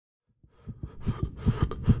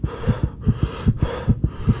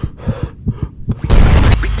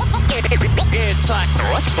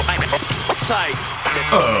tight.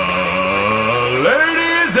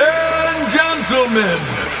 Ladies and gentlemen,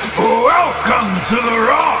 welcome to the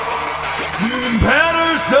Ross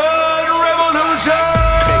Patterson Revolution!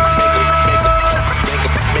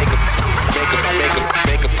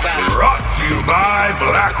 Brought to you by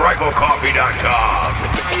BlackRifleCoffee.com.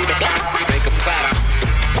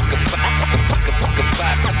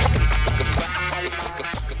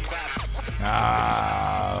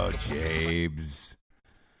 Oh, Jabes.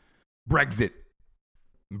 Brexit.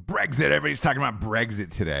 Everybody's talking about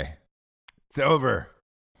Brexit today. It's over.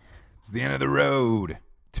 It's the end of the road.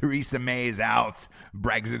 Theresa May is out.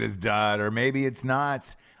 Brexit is done. Or maybe it's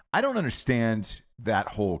not. I don't understand that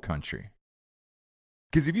whole country.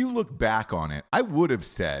 Because if you look back on it, I would have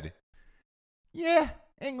said, yeah,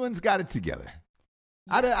 England's got it together.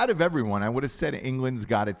 Out of everyone, I would have said England's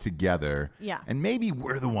got it together. Yeah. And maybe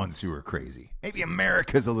we're the ones who are crazy. Maybe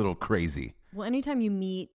America's a little crazy. Well, anytime you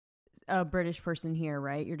meet a British person here,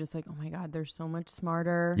 right, you're just like, oh my God, they're so much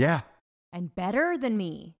smarter. Yeah. And better than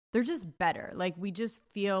me. They're just better. Like, we just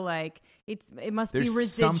feel like it must There's be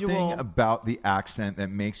residual. something about the accent that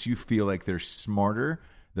makes you feel like they're smarter.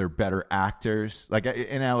 They're better actors. Like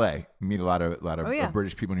in LA, you meet a lot of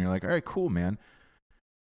British people, and you're like, all right, cool, man.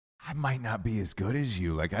 I might not be as good as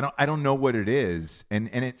you. Like, I don't know what it is. And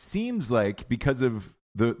it seems like because of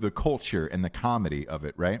the culture and the comedy of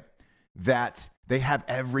it, right? That they have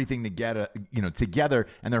everything together,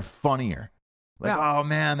 and they're funnier. Like, oh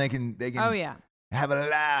man, they can have a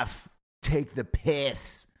laugh, take the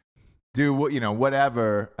piss, do what,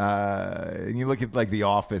 whatever. And you look at like The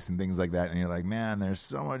Office and things like that, and you're like, man, they're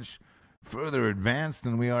so much further advanced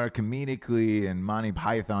than we are comedically, and Monty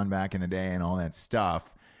Python back in the day and all that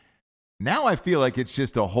stuff. Now I feel like it's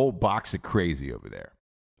just a whole box of crazy over there.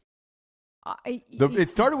 It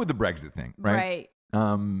started with the Brexit thing, right? Right.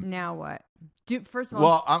 Now what? First of all...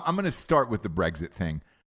 Well, I'm going to start with the Brexit thing.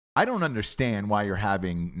 I don't understand why you're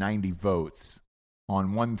having 90 votes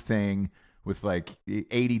on one thing with like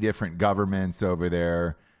 80 different governments over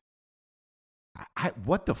there.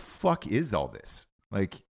 What the fuck is all this?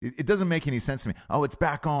 Like, it doesn't make any sense to me. Oh, it's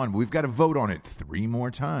back on. We've got to vote on it 3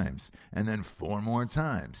 more times and then 4 more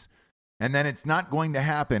times. And then it's not going to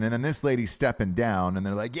happen. And then this lady's stepping down, and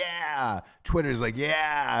they're like, yeah. Twitter's like,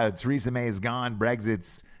 yeah, Theresa May is gone.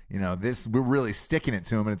 Brexit's, we're really sticking it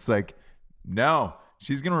to him. And it's like, no,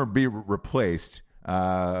 she's going to be replaced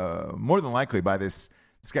more than likely by this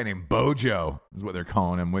guy named Bojo is what they're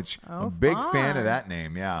calling him, which I'm a big fan of that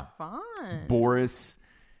name. Yeah. Fun. Boris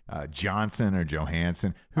Johnson or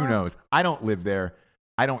Johansson. Who knows? I don't live there.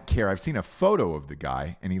 I don't care. I've seen a photo of the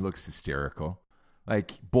guy, and he looks hysterical.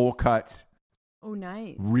 Like bowl cuts. Oh,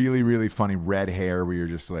 nice. Really, really funny red hair where you're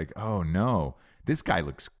just like, oh, no, this guy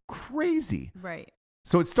looks crazy. Right.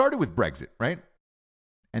 So it started with Brexit, right?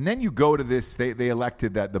 And then you go to this, they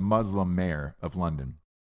elected the Muslim mayor of London.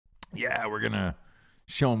 Yeah, we're going to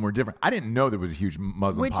show them we're different. I didn't know there was a huge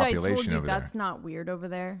Muslim population over there. Which I told you, that's not weird over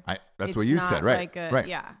there. That's what you said, right? Right.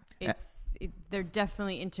 Yeah. They're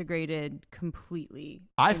definitely integrated completely.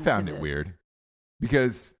 I found it weird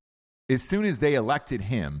because as soon as they elected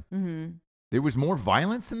him, there was more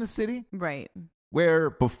violence in the city. Right. Where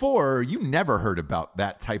before, you never heard about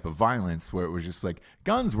that type of violence where it was just like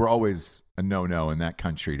guns were always a no-no in that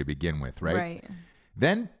country to begin with, right? Right.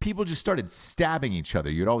 Then people just started stabbing each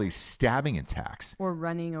other. You had all these stabbing attacks. Or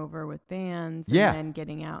running over with vans and then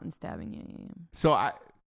getting out and stabbing you. Yeah. So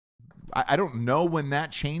I don't know when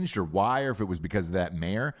that changed or why, or if it was because of that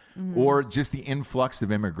mayor or just the influx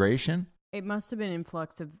of immigration. It must have been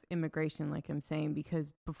influx of immigration, like I'm saying,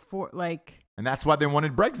 because before, and that's why they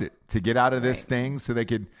wanted Brexit, to get out of this thing so they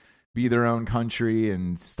could be their own country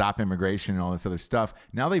and stop immigration and all this other stuff.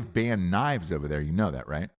 Now they've banned knives over there. You know that,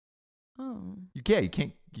 right? Oh. You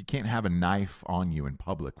can't have a knife on you in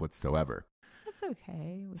public whatsoever. That's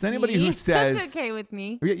okay. So anybody who says that's okay with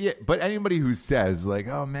me. Yeah, but anybody who says like,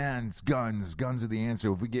 oh man, it's guns. Guns are the answer.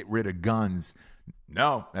 If we get rid of guns,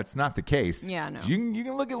 no, that's not the case. Yeah, no. You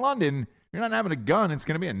can look at London. You're not having a gun. It's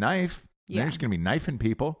going to be a knife. Yeah. They're just going to be knifing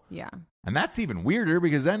people. Yeah. And that's even weirder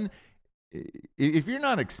because then if you're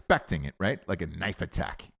not expecting it, right, like a knife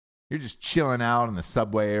attack, you're just chilling out on the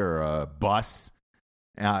subway or a bus.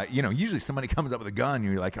 Usually somebody comes up with a gun.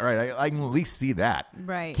 You're like, all right, I can at least see that.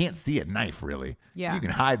 Right. Can't see a knife, really. Yeah. You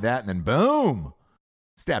can hide that and then boom,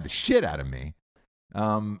 stab the shit out of me.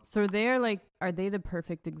 So are they the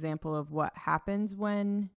perfect example of what happens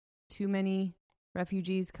when too many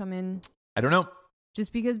refugees come in? I don't know.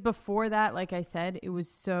 Just because before that, like I said, it was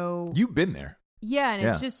so... You've been there. Yeah, and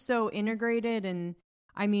it's just so integrated. And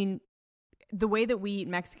I mean, the way that we eat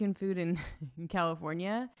Mexican food in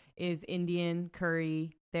California is Indian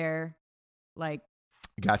curry there. like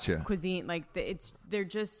Gotcha. cuisine. Like they're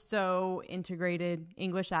just so integrated.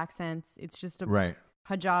 English accents. It's just Right.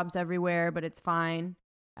 hijabs everywhere, but it's fine.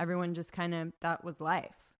 Everyone just kind of, that was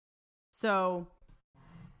life. So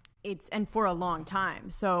and for a long time.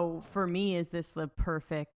 So for me, is this the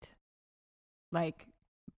perfect, like,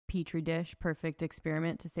 petri dish, perfect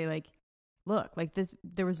experiment to say, like, look, like this,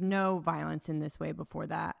 there was no violence in this way before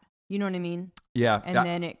that. You know what I mean? Yeah. And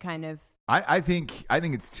then it kind of. I think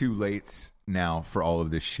it's too late now for all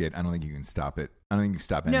of this shit. I don't think you can stop it. I don't think you can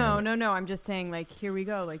stop it. No. I'm just saying, like, here we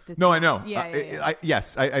go. Like this. No, I know. Yeah.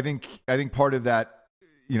 Yes, I think part of that,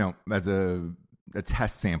 as a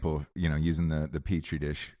test sample, using the petri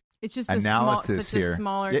dish. It's just analysis a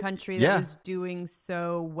smaller country that was doing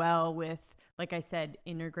so well with, like I said,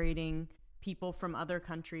 integrating people from other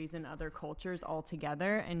countries and other cultures all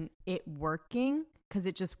together, and it working because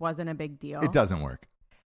it just wasn't a big deal. It doesn't work.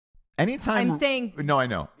 Anytime I'm saying no, I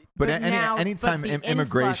know, but anytime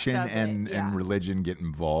immigration and religion get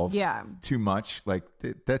involved, too much, like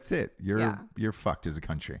that's it. You're fucked as a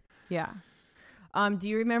country. Yeah. Do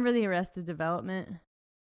you remember the Arrested Development?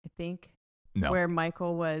 I think. No. Where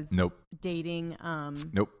Michael was dating.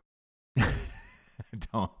 Nope. I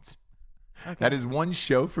don't. Okay. That is one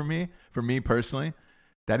show for me personally,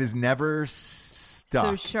 that is never stuck.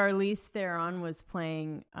 So Charlize Theron was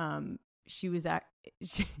playing. She was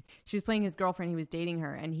playing his girlfriend. He was dating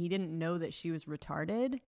her, and he didn't know that she was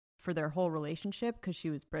retarded for their whole relationship because she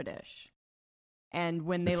was British. And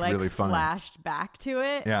when they really flashed back to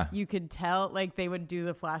it, you could tell, like, they would do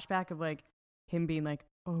the flashback of like him being like,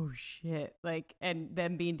 oh shit, like, and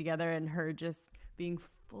them being together and her just being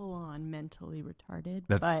full on mentally retarded.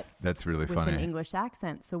 That's really with funny. An English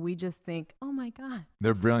accent. So we just think, oh my God,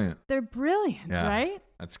 they're brilliant. Right?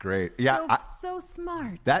 That's great. So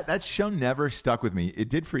smart. That show never stuck with me. It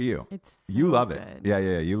did for you. You love it.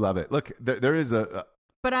 Yeah, you love it. Look, there is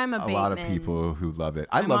but I'm a lot of people who love it.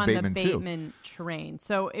 I love Bateman too. I'm on the Bateman train.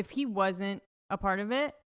 So if he wasn't a part of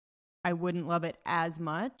it, I wouldn't love it as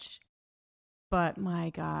much. But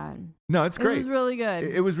my God. No, it's great. It was really good.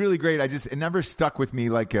 It was really great. It never stuck with me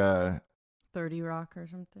like a 30 Rock or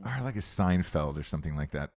something. Or like a Seinfeld or something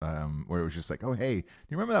like that. Where it was just like, oh, hey, do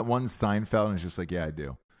you remember that one Seinfeld? And it's just like, yeah, I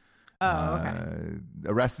do. Oh, okay.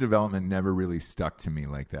 Arrested Development never really stuck to me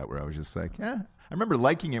like that, where I was just like, I remember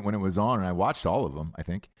liking it when it was on, and I watched all of them, I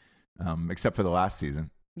think, except for the last season.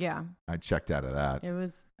 Yeah. I checked out of that. It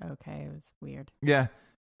was okay. It was weird. Yeah.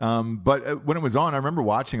 But when it was on, I remember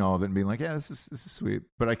watching all of it and being like, yeah, this is sweet.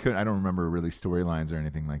 But I don't remember really storylines or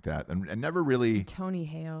anything like that. And never really. Tony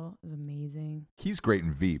Hale is amazing. He's great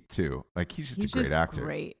in Veep too. Like he's just a great actor.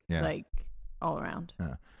 Great. Yeah. Like all around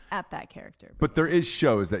at that character. But there is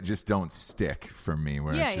shows that just don't stick for me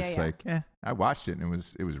where it's just like, I watched it and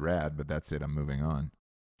it was rad, but that's it. I'm moving on.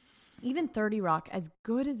 Even 30 Rock, as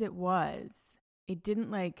good as it was, it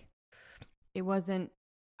wasn't,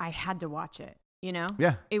 I had to watch it. You know?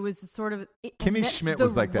 Yeah. It was sort of... Kimmy Schmidt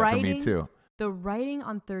was like that for me, too. The writing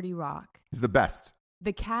on 30 Rock... is the best.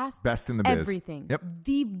 The cast... best in the biz. Everything. Yep.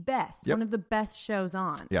 The best. Yep. One of the best shows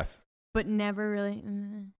on. Yes. But never really...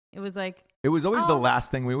 It was like... It was always the last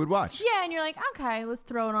thing we would watch. Yeah, and you're like, okay, let's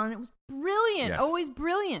throw it on. It was brilliant. Yes. Always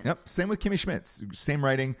brilliant. Yep. Same with Kimmy Schmidt. Same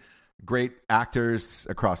writing. Great actors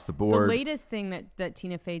across the board. The latest thing that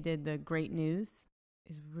Tina Fey did, the Great News,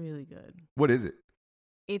 is really good. What is it?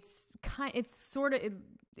 It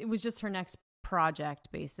was just her next project,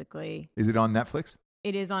 basically. Is it on Netflix?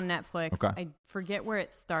 It is on Netflix. Okay. I forget where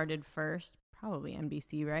it started first. Probably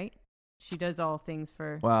NBC, right? She does all things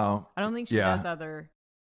for... Well, I don't think she does other...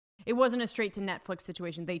 It wasn't a straight to Netflix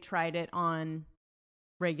situation. They tried it on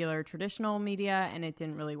regular traditional media, and it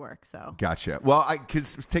didn't really work, so... Gotcha. Well,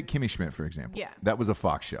 because take Kimmy Schmidt, for example. Yeah. That was a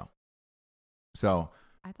Fox show. So...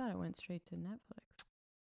 I thought it went straight to Netflix.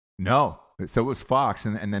 No. So it was Fox,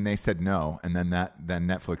 and then they said no, and then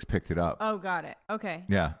Netflix picked it up. Oh, got it. Okay.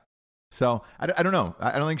 Yeah. So I don't know.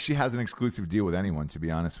 I don't think she has an exclusive deal with anyone, to be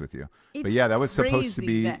honest with you. But yeah, that was supposed to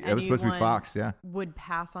be Fox. Yeah. Would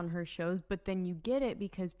pass on her shows, but then you get it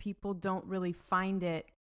because people don't really find it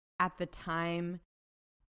at the time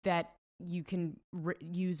that you can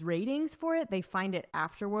use ratings for it. They find it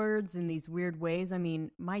afterwards in these weird ways. I mean,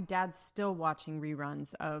 my dad's still watching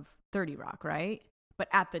reruns of 30 Rock, right? But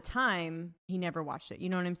at the time, he never watched it. You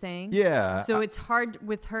know what I'm saying? Yeah. So it's hard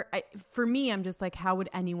with her. For me, I'm just like, how would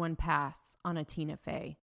anyone pass on a Tina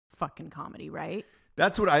Fey fucking comedy, right?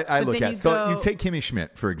 That's what I look at. So you take Kimmy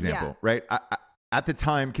Schmidt, for example, right? At the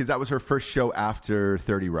time, because that was her first show after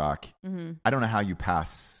 30 Rock, I don't know how you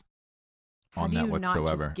pass on that whatsoever.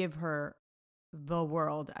 Not just give her the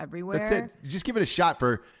world everywhere? That's it. Just give it a shot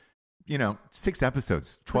for 6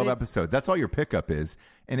 episodes, 12 episodes. That's all your pickup is.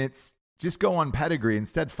 And it's just go on Pedigree.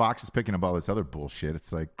 Instead, Fox is picking up all this other bullshit.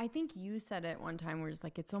 It's like, I think you said it one time where it's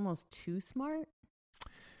like, it's almost too smart.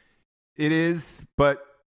 It is, but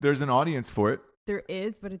there's an audience for it. There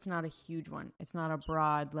is, but it's not a huge one. It's not a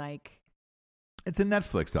broad, like. It's a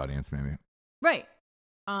Netflix audience, maybe. Right.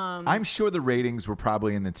 I'm sure the ratings were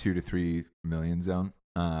probably in the 2 to 3 million zone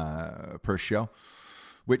per show,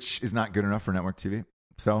 which is not good enough for network TV.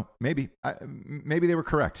 So maybe they were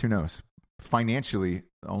correct. Who knows? Financially,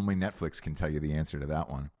 only Netflix can tell you the answer to that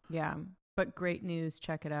one. Yeah, but great news.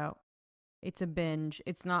 Check it out. It's a binge.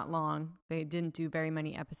 It's not long. They didn't do very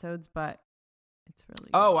many episodes, but it's really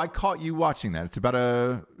good. Oh, I caught you watching that. It's about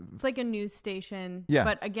It's like a news station. Yeah.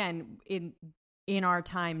 But again, in our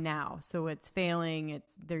time now, so it's failing.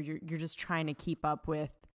 You're just trying to keep up with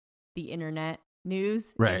the internet news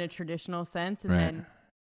in a traditional sense, and then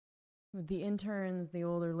with the interns, the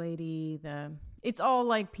older lady, it's all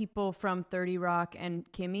like people from 30 Rock and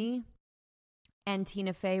Kimmy and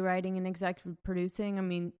Tina Fey writing and executive producing. I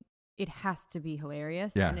mean, it has to be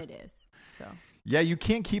hilarious, and it is. So yeah, you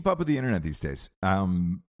can't keep up with the internet these days.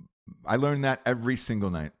 I learned that every single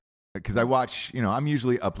night. Because I watch, I'm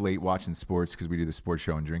usually up late watching sports because we do the sports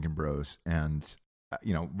show and Drinking Bros. And,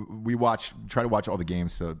 we try to watch all the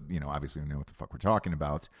games. So, obviously we know what the fuck we're talking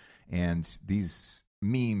about. And these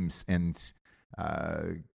memes and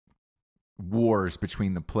wars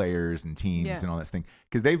between the players and teams and all that thing,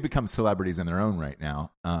 because they've become celebrities in their own right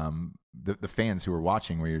now. The fans who are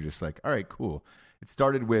watching, where you're just like, all right, cool. It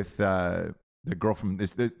started with the girl from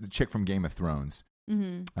the chick from Game of Thrones.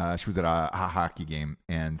 Mm-hmm. She was at a hockey game,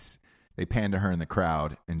 and they panned to her in the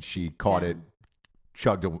crowd, and she caught it,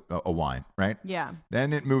 chugged a wine, right? Yeah.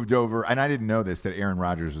 Then it moved over, and I didn't know this, that Aaron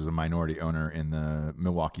Rodgers was a minority owner in the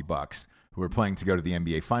Milwaukee Bucks, who are playing to go to the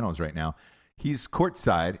NBA Finals right now. He's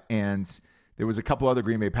courtside, and there was a couple other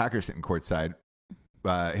Green Bay Packers sitting courtside.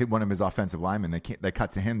 Hit one of his offensive linemen. They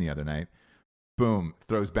cut to him the other night. Boom,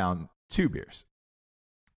 throws down 2 beers.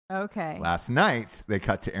 Okay. Last night, they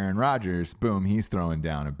cut to Aaron Rodgers. Boom, he's throwing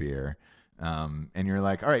down a beer. And you're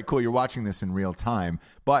like, all right, cool, you're watching this in real time.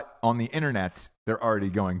 But on the internet, they're already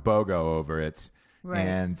going BOGO over it. Right.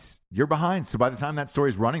 And you're behind. So by the time that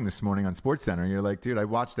story's running this morning on SportsCenter, you're like, dude, I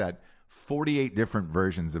watched that 48 different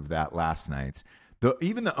versions of that last night.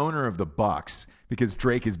 Even the owner of the Bucks, because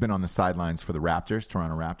Drake has been on the sidelines for the Raptors,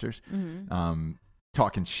 Toronto Raptors,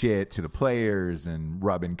 talking shit to the players and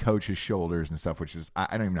rubbing coaches' shoulders and stuff, which is, I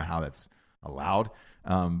don't even know how that's allowed.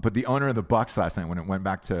 But the owner of the Bucks last night, when it went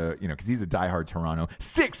back to, because he's a diehard Toronto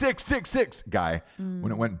 6-6-6-6 guy, when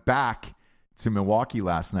it went back to Milwaukee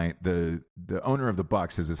last night, the owner of the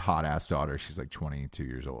Bucks has his hot ass daughter. She's like 22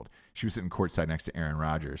 years old. She was sitting courtside next to Aaron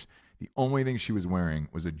Rodgers. The only thing she was wearing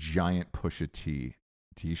was a giant Pusha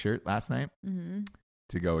T-shirt last night. Mm-hmm.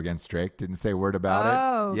 To go against Drake. Didn't say a word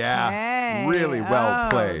about it. Yeah. Really well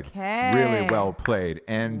played. Really well played.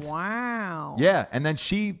 And wow. Yeah. And then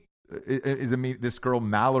she is this girl,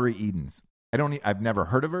 Mallory Edens. I've never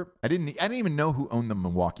heard of her. I didn't even know who owned the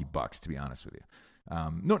Milwaukee Bucks, to be honest with you.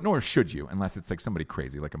 Nor should you, unless it's like somebody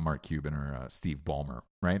crazy, like a Mark Cuban or a Steve Ballmer,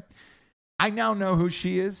 right? I now know who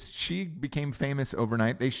she is. She became famous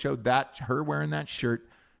overnight. They showed her wearing that shirt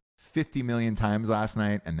 50 million times last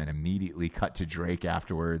night, and then immediately cut to Drake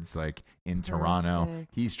afterwards, like in Toronto.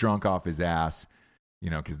 He's drunk off his ass,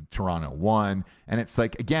 because Toronto won. And it's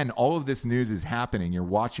like, again, all of this news is happening. You're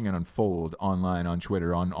watching it unfold online, on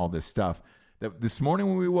Twitter, on all this stuff. That this morning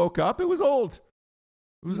when we woke up, it was old.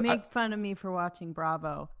 You make fun of me for watching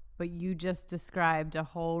Bravo, but you just described a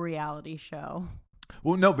whole reality show.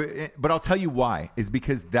 Well, no, but I'll tell you why. Is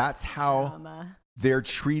because that's how they're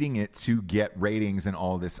treating it to get ratings and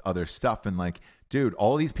all this other stuff. And like, dude,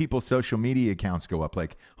 all these people's social media accounts go up.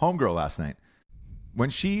 Like Homegirl last night, when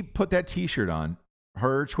she put that T-shirt on,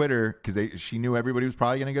 her Twitter, because she knew everybody was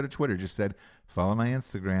probably going to go to Twitter, just said, follow my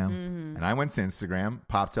Instagram. Mm-hmm. And I went to Instagram,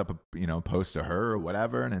 popped up a post to her or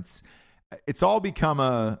whatever. And it's all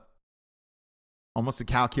become almost a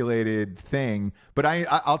calculated thing. But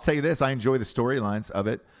I'll tell you this, I enjoy the storylines of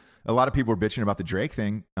it. A lot of people were bitching about the Drake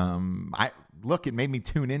thing. It made me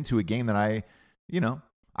tune into a game that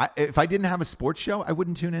if I didn't have a sports show, I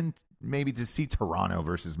wouldn't tune in maybe to see Toronto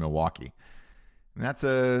versus Milwaukee. And that's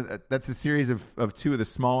a series of 2 of the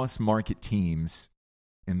smallest market teams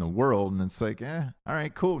in the world. And it's like, all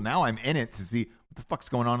right, cool. Now I'm in it to see what the fuck's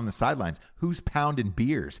going on the sidelines. Who's pounding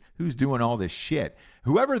beers? Who's doing all this shit?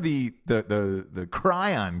 Whoever the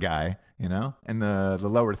cryon guy, and the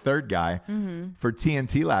lower third guy for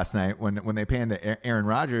TNT last night, when they panned to Aaron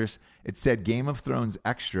Rodgers, it said Game of Thrones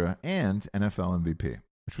Extra and NFL MVP.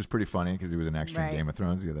 which was pretty funny because he was an extra in Game of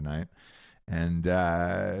Thrones the other night. And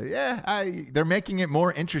they're making it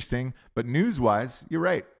more interesting. But news-wise, you're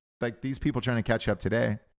right. Like these people trying to catch up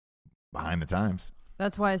today, behind the times.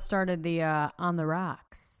 That's why I started the On the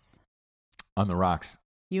Rocks. On the Rocks.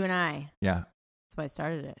 You and I. Yeah. That's why I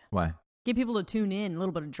started it. Why? Get people to tune in. A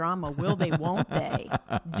little bit of drama. Will they, won't they?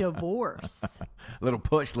 Divorce. Little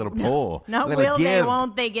push, little pull. No, will they,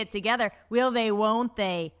 won't they get together? Will they, won't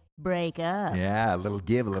they break up? Yeah, a little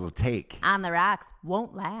give, a little take. On the Rocks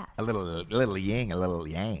won't last. A little yin, a little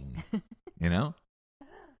yang. You know?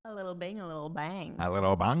 A little bing, a little bang. A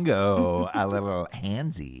little bongo, a little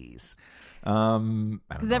handsies.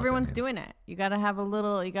 Because everyone's doing it. You gotta have a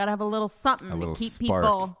little something to keep spark.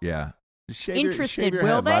 People Shave your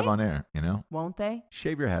Will head they? live on air, you know? Won't they?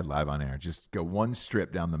 Shave your head live on air. Just go one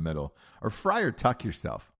strip down the middle. Or fry or tuck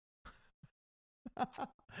yourself. Do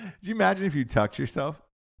you imagine if you tucked yourself?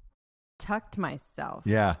 Tucked myself.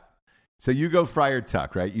 Yeah. So you go fry or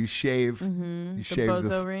tuck, right? You shave. Mm-hmm. You shave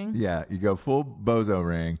bozo ring? Yeah, you go full bozo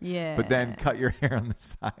ring. Yeah. But then cut your hair on the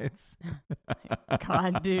sides.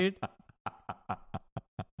 God, dude.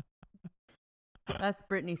 That's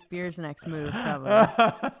Britney Spears' next move,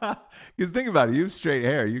 probably. Because think about it. You have straight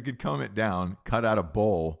hair. You could comb it down, cut out a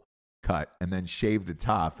bowl cut, and then shave the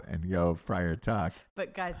top and go fry or tuck.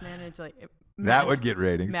 But guys, that would get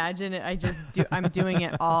ratings. Imagine it. I'm doing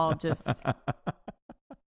it all just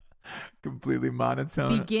completely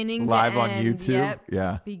monotone. Beginning live to on end. YouTube. Yep.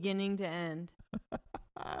 Yeah. Beginning to end.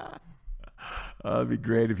 It'd be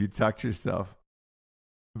great if you tucked yourself.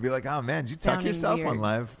 It'd be like, oh man, did you tuck yourself on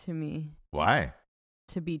live? To me. Why?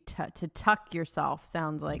 To tuck yourself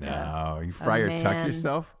sounds like you fry or tuck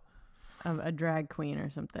yourself? A drag queen or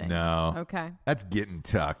something. No. Okay. That's getting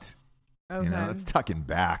tucked. Okay. You know, that's tucking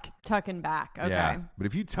back. Tucking back. Okay. Yeah. But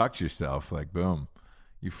if you tucked yourself, like boom,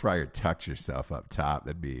 you fry or tucked yourself up top,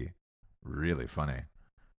 that'd be really funny.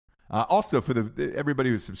 Also, for everybody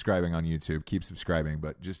who's subscribing on YouTube, keep subscribing,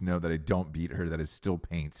 but just know that I don't beat her. That is still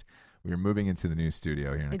paint. We are moving into the new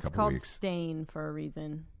studio here in a couple weeks. It's called stain for a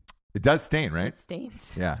reason. It does stain, right? It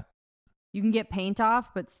stains. Yeah. You can get paint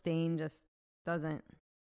off, but stain just doesn't.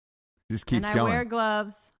 Just keeps going. And I wear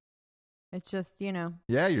gloves. It's just,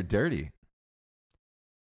 Yeah, you're dirty.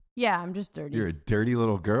 Yeah, I'm just dirty. You're a dirty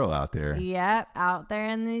little girl out there. Yep, out there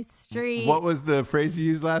in the street. What was the phrase you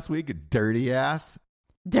used last week? A dirty ass?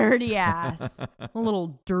 Dirty ass. A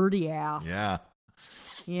little dirty ass. Yeah.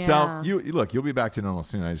 Yeah. So, you'll be back to normal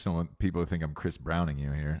soon. I just don't want people to think I'm Chris Browning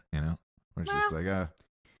you here, We're just like,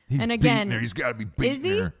 he's and again, beating her. He's got to be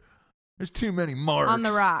beating her. There's too many marks. On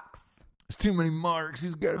the Rocks. There's too many marks.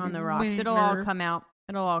 He's got to be on the Rocks. It'll her. all come out.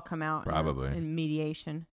 It'll all come out. Probably. In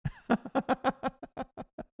mediation.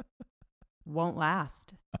 Won't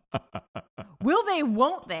last. Will they,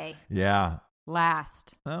 won't they? Yeah.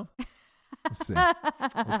 Last. Well, we'll see.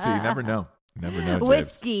 You never know. Never know.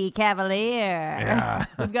 Whiskey Cavalier. Yeah.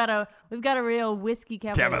 we've got a real Whiskey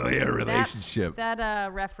Cavalier relationship.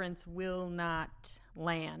 That reference will not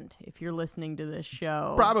land if you're listening to this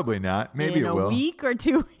show. Probably not. Maybe it will. In a week or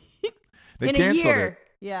 2 weeks. They canceled a year. It.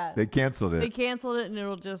 Yeah. They canceled it. They canceled it, and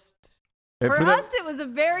it'll just. For us, it was a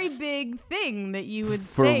very big thing that you would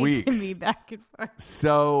say weeks. to me back and forth.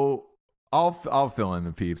 So I'll fill in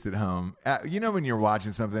the peeps at home. When you're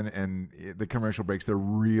watching something and the commercial breaks, they're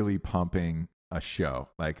really pumping a show.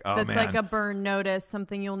 Like, oh, that's man. like a burn notice,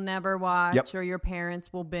 something you'll never watch, yep. or your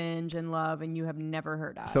parents will binge and love, and you have never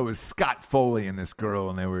heard of. So it was Scott Foley and this girl,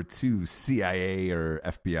 and they were two CIA or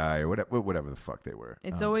FBI or whatever the fuck they were.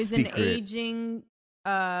 It's always secret. An aging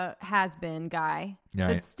has-been guy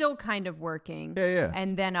that's still kind of working. Yeah.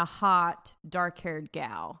 And then a hot, dark-haired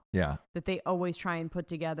gal. Yeah. That they always try and put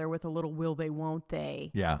together with a little will they, won't they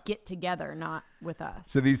get together, not with us.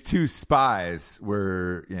 So these two spies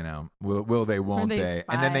were, will they, won't they?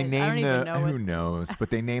 And then they named who knows, but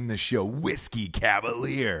they named the show Whiskey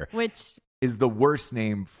Cavalier. Which is the worst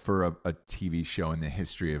name for a TV show in the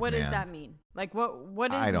history of man. What does that mean? Like,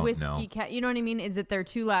 what is Whiskey Cat? You know what I mean? Is it their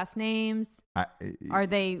two last names? Are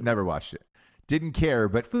they? Never watched it. Didn't care,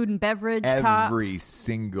 but food and beverage every tops?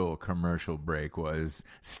 Single commercial break was,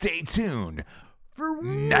 stay tuned for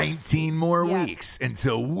 19 more weeks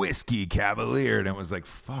until Whiskey Cavalier. And it was like,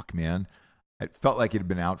 fuck, man. It felt like it had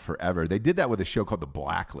been out forever. They did that with a show called The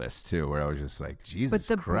Blacklist, too, where I was just like, Jesus Christ.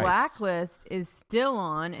 But The Blacklist is still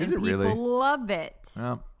on, and people really? love it.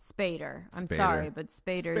 Spader. Spader. I'm sorry, but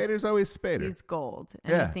Spader's always Spader. He's gold.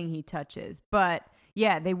 Anything he touches. But,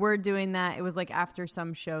 yeah, they were doing that. It was like after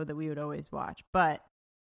some show that we would always watch. But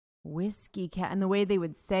Whiskey Cat, and the way they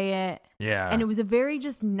would say it. Yeah. And it was a very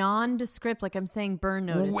just nondescript, like I'm saying burn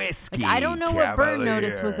notice. Whiskey I don't know Cavalier. what burn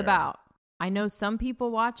notice was about. I know some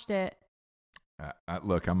people watched it.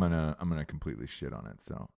 Look, I'm gonna completely shit on it.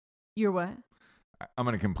 So You're what? I'm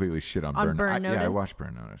gonna completely shit on Burn Notice. Yeah, I watched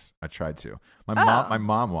Burn Notice. I tried to. My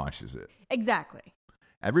mom watches it. Exactly.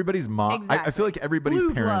 Everybody's mom. Exactly. I feel like everybody's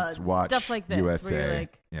Blue parents Bloods, watch stuff like this, where USA. you're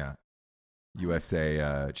like- Yeah,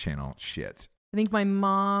 USA channel shit. I think my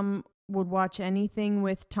mom would watch anything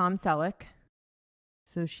with Tom Selleck.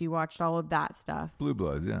 So she watched all of that stuff. Blue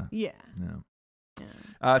Bloods, yeah. Yeah.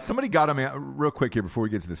 Somebody got on me real quick here before we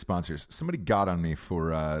get to the sponsors. Somebody got on me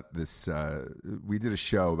for this. We did a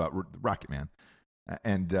show about Rocket Man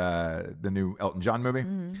and the new Elton John movie,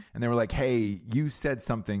 and they were like, "Hey, you said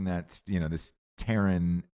something that this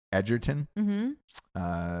Taron Egerton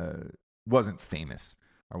wasn't famous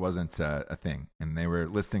or wasn't a thing," and they were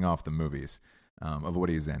listing off the movies of what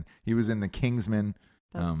he was in. He was in The Kingsman.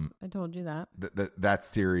 I told you that. That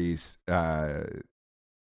series,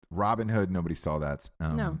 Robin Hood. Nobody saw that.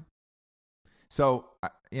 No. So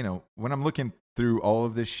when I'm looking through all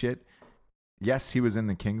of this shit, yes, he was in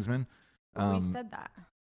The Kingsman. We said that.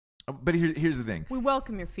 But here's the thing. We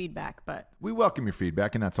welcome your feedback, but we welcome your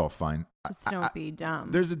feedback, and that's all fine. Just don't be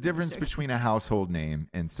dumb. There's a difference between a household name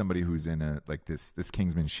and somebody who's in a like this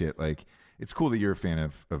Kingsman shit. Like, it's cool that you're a fan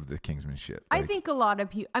of the Kingsman shit. Like, I think a lot of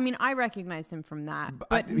people. I mean, I recognized him from that,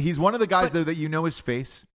 but he's one of the guys though that you know his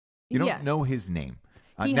face. You don't know his name.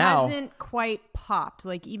 He now, hasn't quite popped.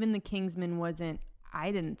 Like, even The Kingsman wasn't,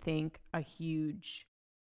 I didn't think, a huge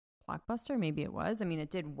blockbuster. Maybe it was. I mean,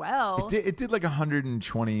 it did well. It did like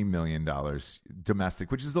 $120 million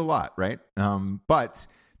domestic, which is a lot, right? But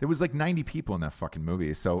there was like 90 people in that fucking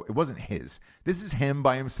movie, so it wasn't his. This is him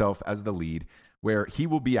by himself as the lead, where he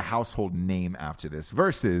will be a household name after this,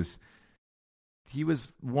 versus he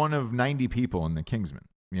was one of 90 people in The Kingsman.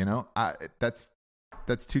 That's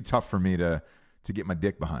too tough for me to get my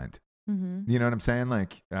dick behind. Mm-hmm. You know what I'm saying?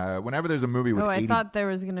 Like, whenever there's a movie with 80... I thought there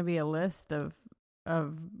was going to be a list of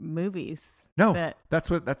movies. No, that's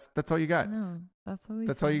all you got. No,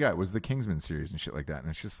 that's all you got was the Kingsman series and shit like that. And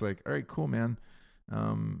it's just like, all right, cool, man.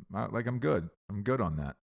 I'm good. I'm good on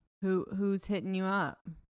that. Who's hitting you up?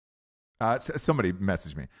 Somebody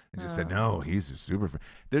messaged me and just said, no, he's a super fan.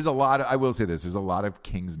 There's a lot of, I will say this, there's a lot of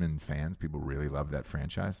Kingsman fans. People really love that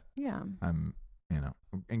franchise. Yeah.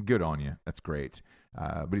 And good on you. That's great.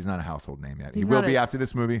 But he's not a household name yet. He will be after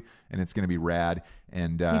this movie, and it's going to be rad.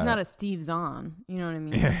 And he's not a Steve Zahn. You know what I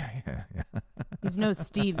mean? Yeah. He's no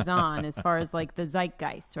Steve Zahn as far as like the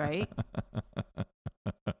zeitgeist, right?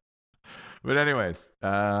 But anyways,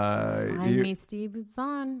 find me Steve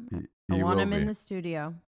Zahn. I want him in the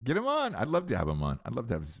studio. Get him on. I'd love to have him on. I'd love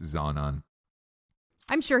to have Zahn on.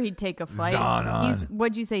 I'm sure he'd take a flight. Zahn on.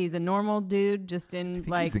 What'd you say? He's a normal dude, just in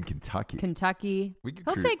like he's in Kentucky.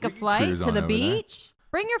 He'll take a flight to the beach.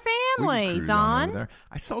 Bring your family, Zahn.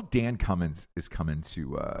 I saw Dan Cummins is coming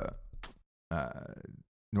to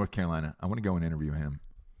North Carolina. I want to go and interview him.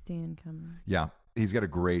 Dan Cummins. Yeah. He's got a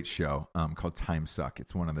great show called Time Suck.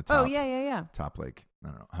 It's one of the top, top like, I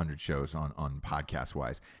don't know, 100 shows on podcast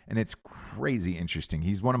wise, and it's crazy interesting.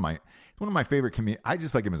 He's one of my favorite comedians. I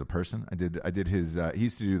just like him as a person. I did his. He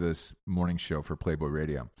used to do this morning show for Playboy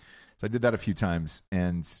Radio, so I did that a few times,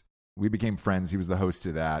 and we became friends. He was the host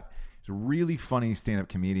of that. He's a really funny stand-up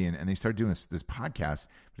comedian, and they started doing this podcast,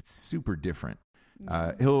 but it's super different.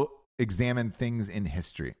 He'll examine things in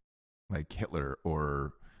history, like Hitler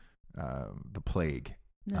or the plague,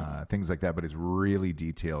 things like that, but it's really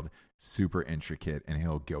detailed, super intricate, and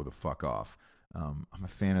he'll go the fuck off. I'm a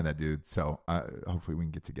fan of that dude, so hopefully we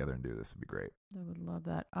can get together and do this. It'd be great. I would love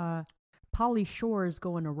that. Pauly Shore is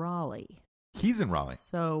going to Raleigh. He's in Raleigh.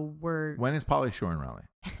 So when is Pauly Shore in Raleigh?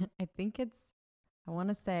 I think I want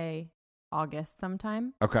to say August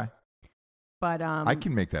sometime. Okay. But I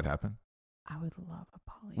can make that happen. I would love a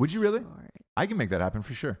Pauly. Would you really? Shore. I can make that happen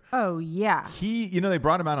for sure. Oh, yeah. They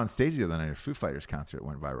brought him out on stage the other night at a Foo Fighters concert. It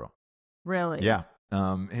went viral. Really? Yeah.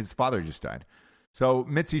 His father just died. So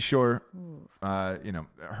Mitzi Shore,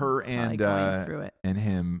 her and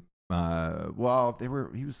him,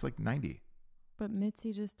 he was like 90. But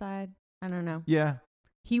Mitzi just died. I don't know. Yeah.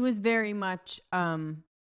 He was very much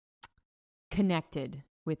connected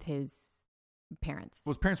with his parents.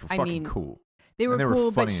 Well, his parents were fucking cool. They were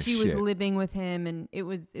cool, but she was living with him, and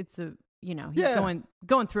it's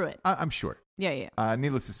going through it. I'm sure. Yeah.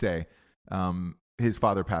 Needless to say, his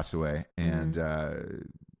father passed away, and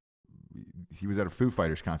he was at a Foo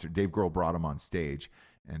Fighters concert. Dave Grohl brought him on stage,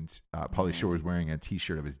 and Pauly Shore was wearing a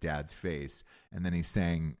T-shirt of his dad's face, and then he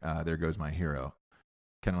sang "There Goes My Hero,"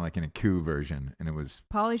 kind of like in a coup version, and it was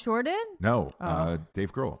Pauly Shore did? No,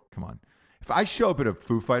 Dave Grohl. Come on. If I show up at a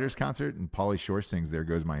Foo Fighters concert and Pauly Shore sings "There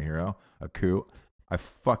Goes My Hero," a coup, I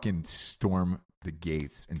fucking storm the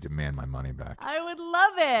gates and demand my money back. I would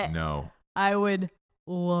love it. No. I would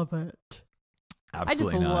love it.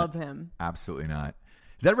 Absolutely I just not. love him. Absolutely not.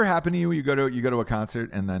 Does that ever happen to you? You go to a concert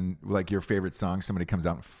and then like your favorite song, somebody comes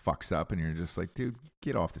out and fucks up and you're just like, dude,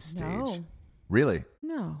 get off the stage. No. Really?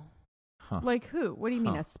 No. Huh. Like who? What do you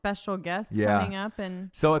mean? A special guest Yeah. coming up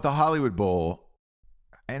and So at the Hollywood Bowl,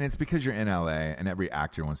 and it's because you're in LA and every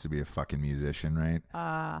actor wants to be a fucking musician, right?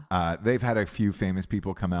 They've had a few famous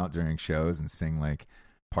people come out during shows and sing like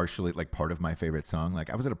partially like part of my favorite song. Like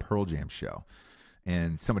I was at a Pearl Jam show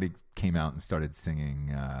and somebody came out and started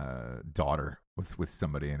singing Daughter with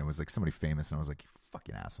somebody, and it was like somebody famous, and I was like, you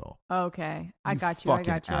fucking asshole. Okay. I got you.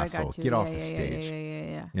 Get off the stage.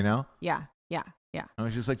 Yeah. You know? Yeah. I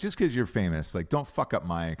was just like, just because you're famous, like don't fuck up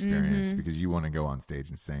my experience because you want to go on stage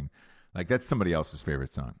and sing. Like that's somebody else's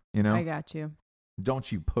favorite song, you know? I got you.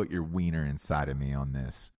 Don't you put your wiener inside of me on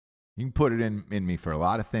this. You can put it in me for a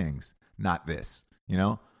lot of things, not this, you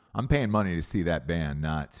know? I'm paying money to see that band,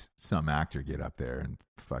 not some actor get up there and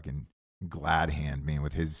fucking glad hand me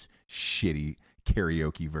with his shitty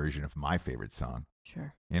karaoke version of my favorite song.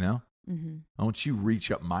 Sure. You know? Mm-hmm. Don't you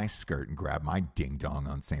reach up my skirt and grab my ding dong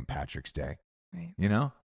on St. Patrick's Day. Right. You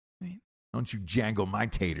know? Right. Don't you jangle my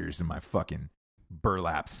taters in my fucking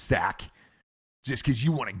burlap sack just because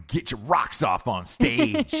you want to get your rocks off on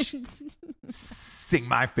stage. Sing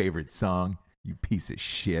my favorite song, you piece of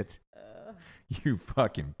shit. You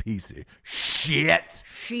fucking piece of shit.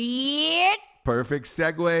 Shit. Perfect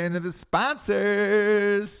segue into the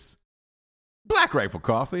sponsors. Black Rifle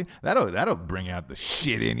Coffee. That'll bring out the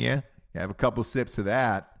shit in you. You have a couple sips of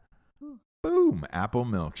that. Boom. Apple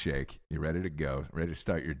milkshake. You're ready to go. Ready to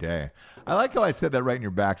start your day. I like how I said that right in your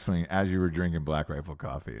backswing as you were drinking Black Rifle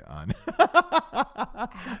Coffee on.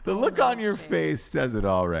 The look on your face says it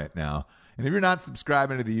all right now. And if you're not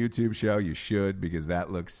subscribing to the YouTube show, you should, because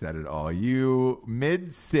that look said it all. You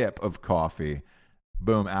mid-sip of coffee,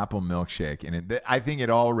 boom, apple milkshake. And I think it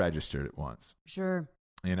all registered at once. Sure.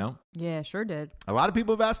 You know? Yeah, sure did. A lot of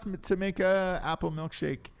people have asked me to make apple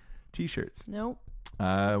milkshake T-shirts. Nope.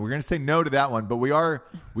 We're going to say no to that one, but we are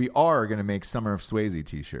going to make Summer of Swayze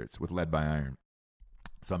T-shirts with Lead by Iron.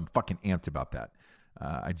 So I'm fucking amped about that.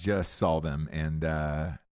 I just saw them, and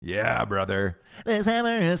yeah, brother. The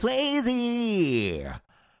Summer of Swayze.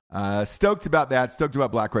 Stoked about that. Stoked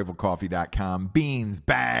about BlackRifleCoffee.com. Beans,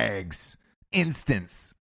 bags,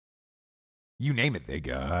 instants. You name it, they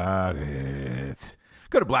got it.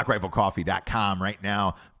 Go to BlackRifleCoffee.com right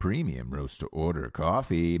now. Premium roast-to-order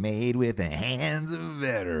coffee made with the hands of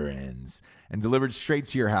veterans and delivered straight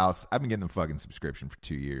to your house. I've been getting the fucking subscription for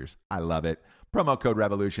 2 years. I love it. Promo code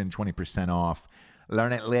REVOLUTION, 20% off.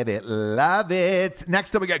 Learn it, live it, love it.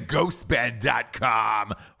 Next up, we got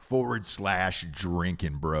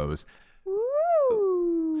ghostbed.com/drinking bros.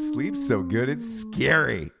 Woo. Sleep's so good, it's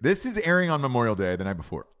scary. This is airing on Memorial Day, the night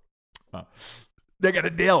before. They got a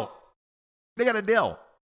deal. I got a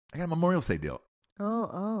Memorial Day deal.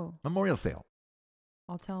 Oh. Memorial sale.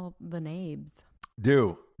 I'll tell the nabes.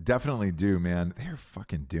 Definitely do, man. They're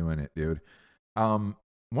fucking doing it, dude. One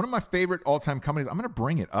of my favorite all-time companies. I'm going to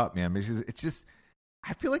bring it up, man, because it's just,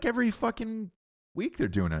 I feel like every fucking week they're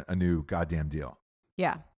doing a new goddamn deal.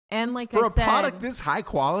 Yeah. And like For I a said, product this high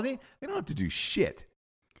quality, they don't have to do shit.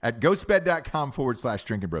 At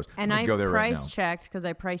ghostbed.com/drinking bros. And I go there right now. price checked, because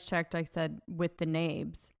I price checked, I said, with the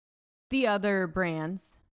nabes. The other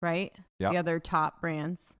brands, right? Yep. The other top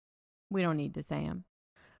brands. We don't need to say them.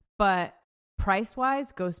 But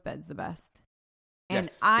price-wise, Ghostbed's the best. And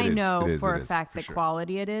Yes, I it is. know It is. for It a is, fact for that sure.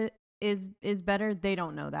 quality it is better. They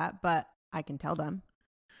don't know that, but I can tell them.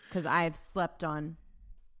 Because I've slept on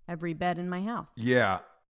every bed in my house. Yeah.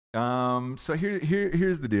 So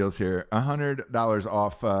here's the deals here. $100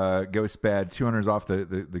 off Ghost Bed, $200 off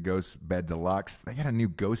the Ghost Bed Deluxe. They got a new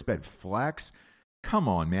Ghost Bed Flex. Come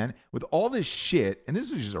on, man. With all this shit, and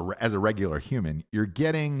this is just as a regular human, you're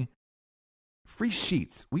getting free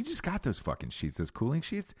sheets. We just got those fucking sheets, those cooling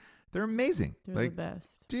sheets. They're amazing. They're like, the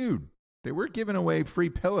best. Dude, they were giving away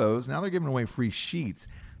free pillows. Now they're giving away free sheets.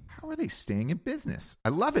 How are they staying in business? I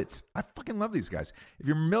love it. I fucking love these guys. If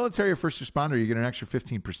you're military or first responder, you get an extra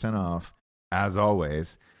 15% off, as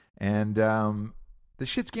always. And the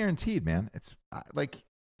shit's guaranteed, man. It's like,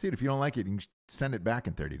 dude, if you don't like it, you can send it back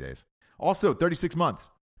in 30 days. Also, 36 months.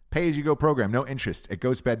 Pay-as-you-go program, no interest at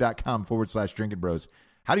ghostbed.com/drinking bros.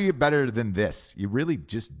 How do you get better than this? You really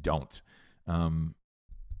just don't. I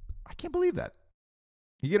can't believe that.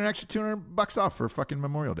 You get an extra $200 off for fucking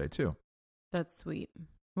Memorial Day, too. That's sweet.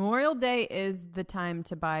 Memorial Day is the time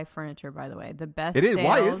to buy furniture, by the way. The best It is. sales.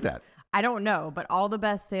 Why is that? I don't know, but all the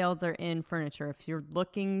best sales are in furniture. If you're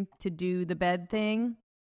looking to do the bed thing,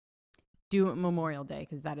 do it Memorial Day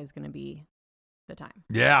because that is going to be the time.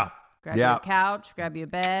 Yeah. Grab you a couch, grab you a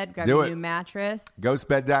bed, grab you a new mattress.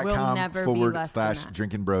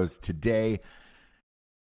 Ghostbed.com/Drinking Bros today.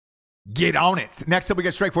 Get on it. Next up, we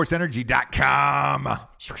got StrikeForceEnergy.com.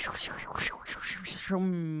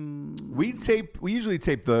 We usually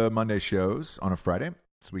tape the Monday shows on a Friday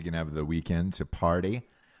so we can have the weekend to party.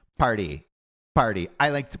 I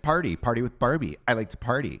like to party. Party with Barbie. I like to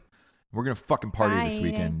party. We're going to fucking party this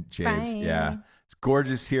weekend, James. Yeah. It's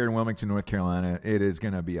gorgeous here in Wilmington, North Carolina. It is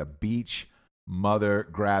going to be a beach mother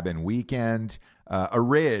grabbing weekend. A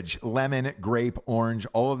ridge, lemon, grape, orange.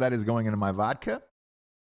 All of that is going into my vodka.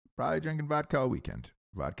 Probably drinking vodka all weekend.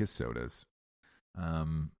 Vodka sodas.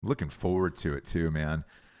 Looking forward to it too, man.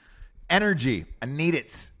 Energy. I need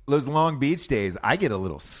it. Those long beach days, I get a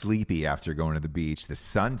little sleepy after going to the beach. The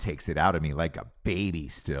sun takes it out of me like a baby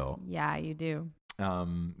still. Yeah, you do.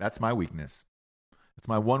 That's my weakness. That's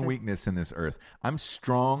my one weakness in this earth. I'm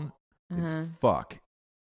strong as fuck.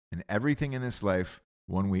 And everything in this life,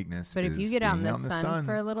 one weakness. But if you get out in the sun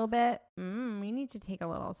for a little bit, we need to take a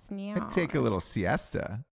little snooze. Take a little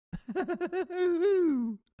siesta. But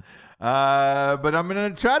I'm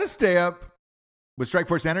going to try to stay up with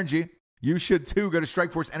Strikeforce Energy. You should too. Go to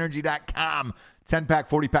StrikeForceEnergy.com. 10-pack,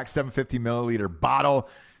 40-pack, 750 milliliter bottle.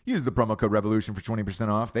 Use the promo code REVOLUTION for 20%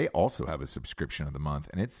 off. They also have a subscription of the month,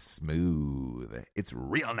 and it's smooth. It's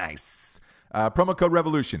real nice. Promo code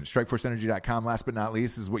REVOLUTION. StrikeForceEnergy.com. Last but not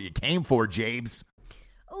least, is what you came for, Jabes.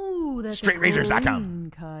 Oh, that's StraightRazors.com. a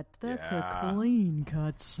clean cut. That's a clean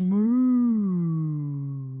cut. Smooth.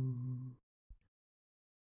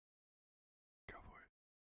 Go for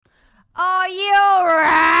it. Are you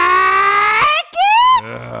ready?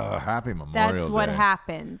 Happy Memorial Day. That's what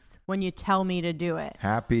happens when you tell me to do it.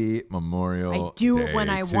 Happy Memorial Day. I do it when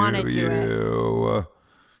I want to do it.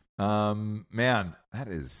 Man, that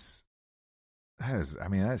is, I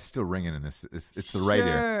mean, that's still ringing in this. It's the right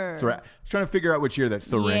ear. It's the right. I was trying to figure out which ear that's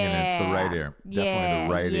still ringing. It's the right ear. Definitely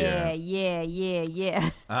the right ear.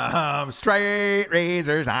 Yeah.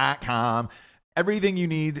 StraightRazors.com. Everything you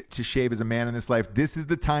need to shave as a man in this life. This is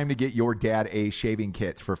the time to get your dad a shaving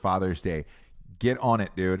kit for Father's Day. Get on it,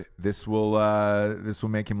 dude. This will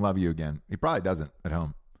make him love you again. He probably doesn't at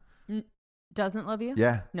home. Doesn't love you?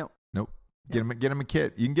 Yeah. Nope. Get him a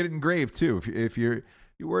kit. You can get it engraved too. If you're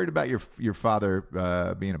worried about your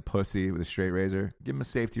father being a pussy with a straight razor, give him a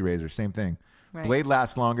safety razor. Same thing. Right. Blade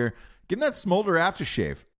lasts longer. Give him that Smolder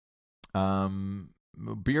aftershave.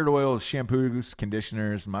 Beard oils, shampoos,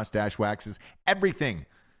 conditioners, mustache waxes, everything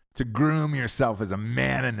to groom yourself as a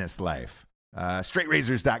man in this life.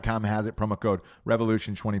 StraightRazors.com has it. Promo code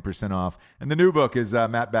REVOLUTION, 20% off. And the new book is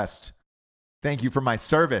Matt Best. Thank you for my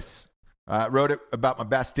service. Wrote it about my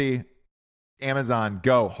bestie. Amazon,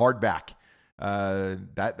 go, hardback.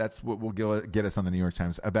 That's what will get us on the New York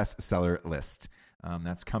Times bestseller list.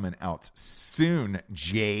 That's coming out soon,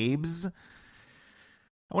 Jabes. I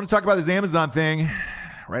want to talk about this Amazon thing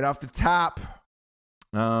right off the top.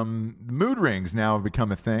 Mood rings now have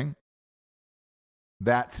become a thing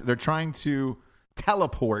that they're trying to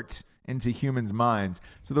teleport into humans' minds.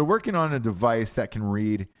 So they're working on a device that can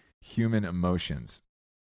read human emotions.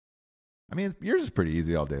 I mean, yours is pretty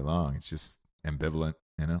easy all day long. It's just ambivalent,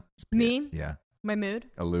 you know? Me? Yeah. My mood?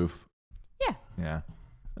 Aloof. Yeah. Yeah.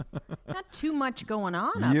 Not too much going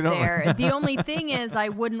on up there. The only thing is I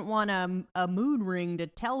wouldn't want a mood ring to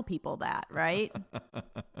tell people that, right?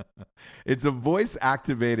 It's a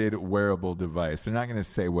voice-activated wearable device. They're not going to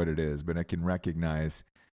say what it is, but it can recognize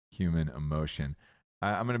human emotion.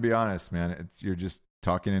 I'm going to be honest, man. You're just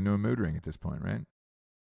talking into a mood ring at this point, right?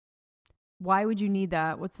 Why would you need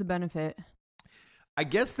that? What's the benefit? I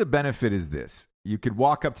guess the benefit is this. You could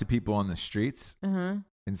walk up to people on the streets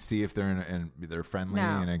and see if they're they're friendly,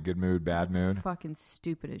 in a good mood, bad mood. Fucking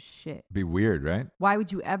stupid as shit. Be weird, right? Why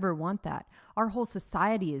would you ever want that? Our whole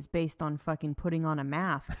society is based on fucking putting on a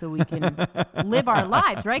mask so we can live our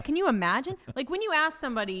lives, right? Can you imagine? Like when you ask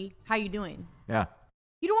somebody, how you doing? Yeah.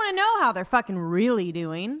 You don't want to know how they're fucking really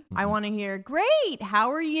doing. Mm-hmm. I want to hear, great,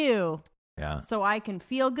 how are you? Yeah. So I can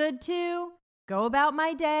feel good too, go about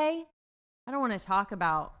my day. I don't want to talk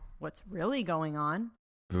about what's really going on.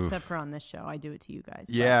 Oof. Except for on this show. I do it to you guys.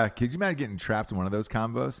 Yeah. Could you imagine getting trapped in one of those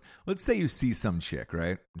combos? Let's say you see some chick,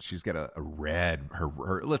 right? And she's got a red,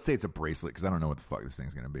 her let's say it's a bracelet, because I don't know what the fuck this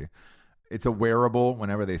thing's going to be. It's a wearable.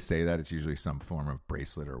 Whenever they say that, it's usually some form of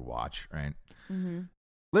bracelet or watch, right? Mm-hmm.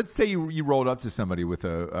 Let's say you rolled up to somebody with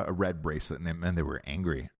a red bracelet and they were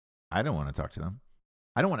angry. I don't want to talk to them.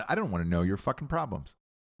 I don't want to know your fucking problems.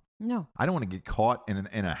 No. I don't want to get caught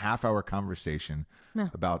in a half-hour conversation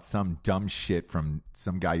about some dumb shit from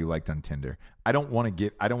some guy you liked on Tinder. I don't want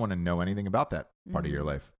to know anything about that part of your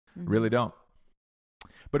life. I really don't.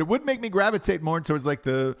 But it would make me gravitate more towards like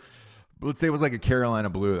let's say it was like a Carolina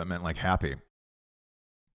blue that meant like happy.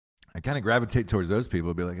 I kind of gravitate towards those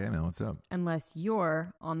people. Be like, hey man, what's up? Unless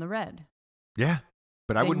you're on the red. Yeah,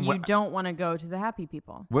 but I wouldn't. You don't want to go to the happy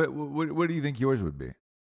people. What do you think yours would be?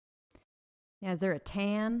 Yeah, is there a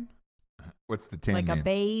tan? What's the tan? Like mean? a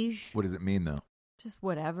beige? What does it mean though? Just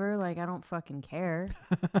whatever. Like I don't fucking care.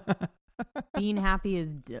 Being happy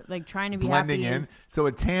is like trying to be blending happy in. So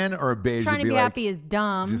a tan or a beige. Trying would to be like happy is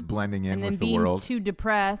dumb. Just blending in and then with the world. Being too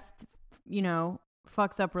depressed,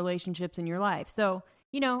 fucks up relationships in your life. So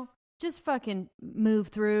just fucking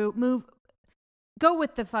move. Go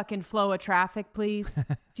with the fucking flow of traffic, please.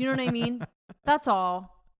 Do you know what I mean? That's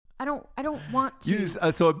all. I don't want to. You just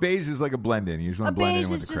so a beige is like a blend in. You just want to blend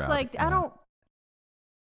in with the crowd. A beige is just like I don't.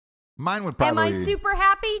 Mine would probably. Am I super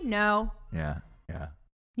happy? No. Yeah.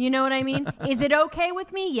 You know what I mean? Is it okay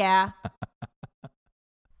with me? Yeah.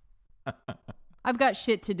 I've got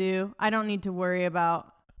shit to do. I don't need to worry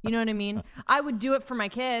about. You know what I mean? I would do it for my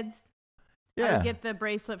kids. Yeah. I would get the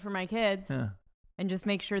bracelet for my kids. Yeah. And just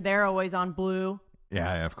make sure they're always on blue.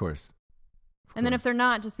 Yeah, of course. And then if they're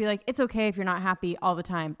not, just be like, it's okay if you're not happy all the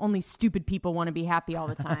time. Only stupid people want to be happy all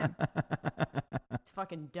the time. It's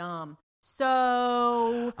fucking dumb.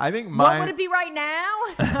 So I think what would it be right now?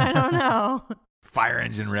 I don't know. Fire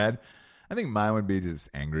engine red. I think mine would be just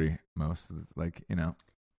angry most. Like, Yeah,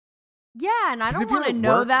 and I don't want to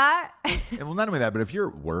know that. Well, not only that, but if you're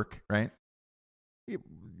at work, right?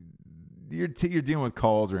 You're dealing with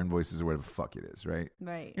calls or invoices or whatever the fuck it is, right?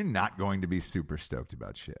 Right. You're not going to be super stoked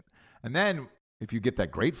about shit. And then if you get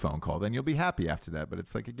that great phone call, then you'll be happy after that. But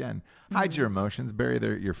it's like, again, hide your emotions, bury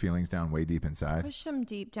your feelings down way deep inside. Push them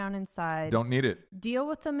deep down inside. Don't need it. Deal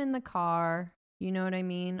with them in the car. You know what I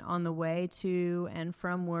mean? On the way to and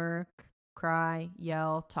from work. Cry,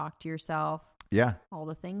 yell, talk to yourself. Yeah. All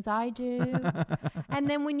the things I do. And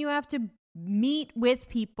then when you have to meet with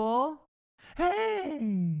people. Hey.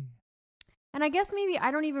 And I guess maybe I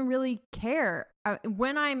don't even really care.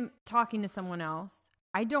 When I'm talking to someone else,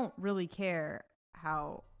 I don't really care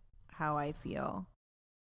how I feel.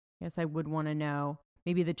 I guess I would want to know.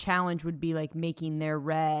 Maybe the challenge would be like making their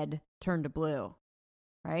red turn to blue.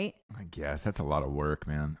 Right? I guess. That's a lot of work,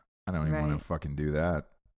 man. I don't even want to fucking do that.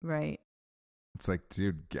 Right. It's like,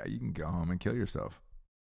 dude, you can go home and kill yourself.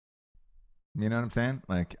 You know what I'm saying?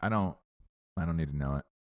 Like, I don't need to know it.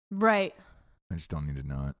 Right. I just don't need to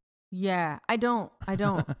know it. Yeah, I don't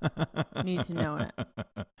need to know it.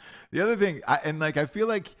 The other thing, I feel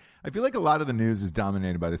like a lot of the news is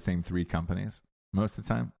dominated by the same three companies most of the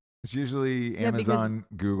time. It's usually Amazon,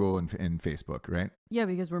 Google, and Facebook, right? Yeah,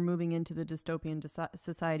 because we're moving into the dystopian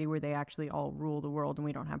society where they actually all rule the world and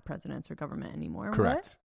we don't have presidents or government anymore. Correct.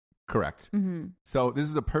 What? Correct. Mm-hmm. So this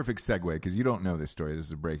is a perfect segue because you don't know this story. This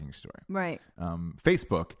is a breaking story. Right.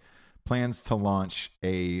 Facebook plans to launch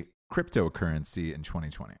a cryptocurrency in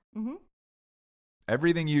 2020. Mm-hmm.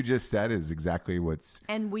 Everything you just said is exactly what's...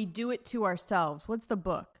 And we do it to ourselves. What's the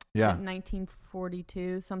book? Yeah.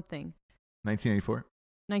 1942 something. 1984?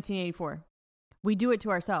 1984. We do it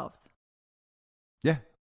to ourselves. Yeah.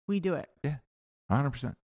 We do it. Yeah.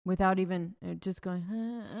 100%. Without even just going,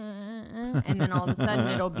 and then all of a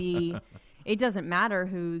sudden it doesn't matter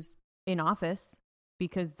who's in office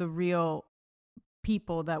because the real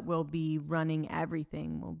people that will be running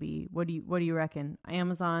everything will be, what do you reckon?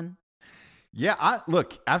 Amazon? Yeah.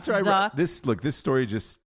 After I read this, this story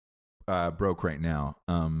just broke right now.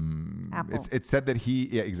 Apple. It said that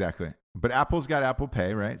yeah, exactly. But Apple's got Apple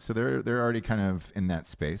Pay, right? So they're already kind of in that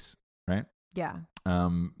space, right? Yeah.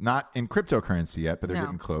 Not in cryptocurrency yet, but they're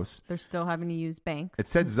getting close. They're still having to use banks. It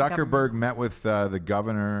said Zuckerberg met with the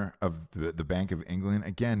governor of the Bank of England.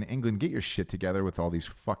 Again, England, get your shit together with all these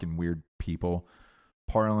fucking weird people.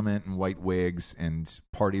 Parliament and white wigs and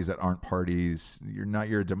parties that aren't parties.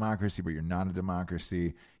 You're a democracy, but you're not a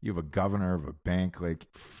democracy. You have a governor of a bank. Like,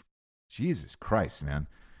 Jesus Christ, man.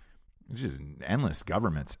 It's just endless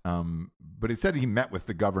government. But it said he met with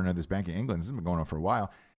the governor of this Bank of England. This has been going on for a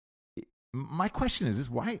while. My question is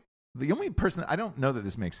why the only person I don't know that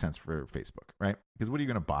this makes sense for Facebook, right? Because what are you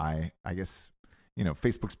going to buy? I guess,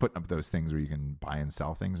 Facebook's putting up those things where you can buy and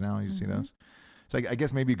sell things now. You see those? So I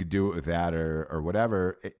guess maybe you could do it with that or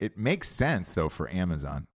whatever. It makes sense though for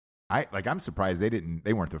Amazon. I'm surprised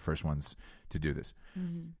they weren't the first ones to do this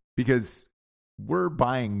because we're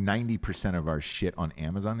buying 90% of our shit on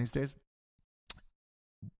Amazon these days.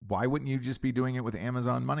 Why wouldn't you just be doing it with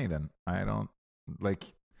Amazon money then? I don't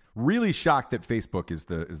Really shocked that Facebook is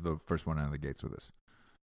the first one out of the gates with this,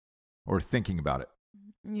 or thinking about it.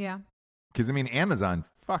 Yeah. Because I mean, Amazon,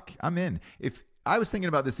 fuck, I'm in. If I was thinking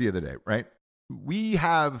about this the other day, right? We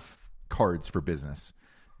have cards for business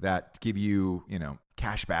that give you,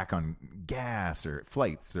 cash back on gas or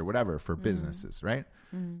flights or whatever for businesses, right?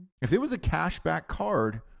 Mm-hmm. If there was a cash back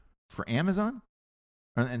card for Amazon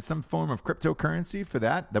and some form of cryptocurrency for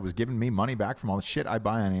that was giving me money back from all the shit I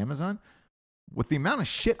buy on Amazon, with the amount of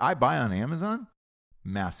shit I buy on Amazon,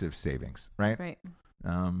 massive savings, right? Right.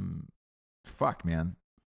 Fuck, man.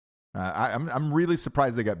 I'm really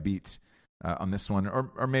surprised they got beat on this one,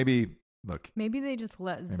 or maybe look. Maybe they just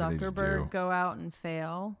let Zuckerberg go out and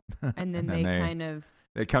fail, and then they kind of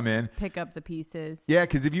come in, pick up the pieces. Yeah,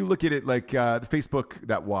 because if you look at it like the Facebook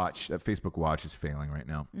Facebook Watch is failing right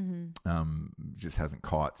now. Mm-hmm. Just hasn't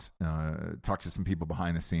caught. Talked to some people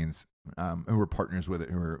behind the scenes who were partners with it,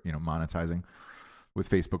 who were monetizing with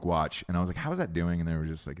Facebook Watch, and I was like, "How is that doing?" And they were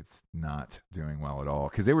just like, "It's not doing well at all,"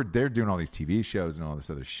 because they're doing all these TV shows and all this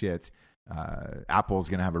other shit. Apple's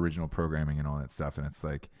gonna have original programming and all that stuff, and it's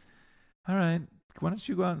like, all right, why don't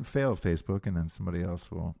you go out and fail Facebook, and then somebody else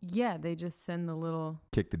will. Yeah, they just send the little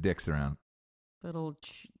kick the dicks around.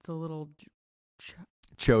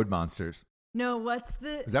 Chode monsters. No, what's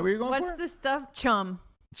the? Is that what you're going for? What's the stuff? Chum,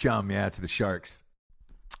 yeah, to the sharks.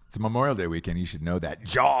 It's a Memorial Day weekend. You should know that.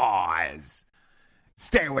 Jaws.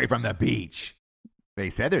 Stay away from the beach. They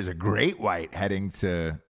said there's a great white heading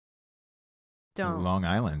to Long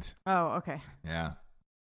Island. Oh, okay. Yeah.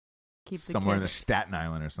 Keep somewhere in the Staten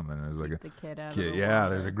Island or something. There's like the kid out of the yeah, water.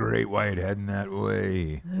 There's a great white heading that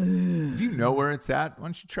way. If you know where it's at, why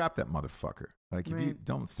don't you trap that motherfucker? Like, if you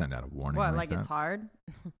don't send out a warning. What, like that. It's hard?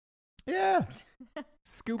 Yeah.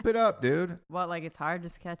 Scoop it up, dude. What, like it's hard?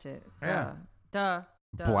 Just catch it. Yeah. Duh.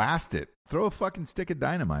 Blast it. Throw a fucking stick of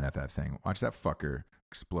dynamite at that thing. Watch that fucker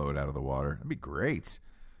explode out of the water. That'd be great.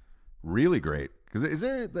 Really great. Because is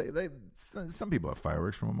there some people have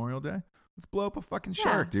fireworks for Memorial Day? Let's blow up a fucking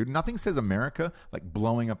shark, dude. Nothing says America like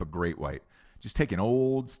blowing up a great white. Just take an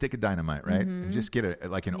old stick of dynamite, right? Mm-hmm. And just get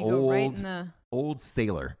an old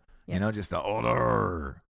sailor. Yeah. Just a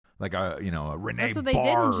older, like a Renee. That's what they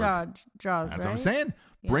did in Jaws. That's what I'm saying.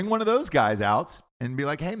 Yeah. Bring one of those guys out and be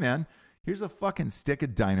like, hey man, here's a fucking stick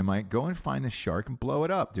of dynamite. Go and find the shark and blow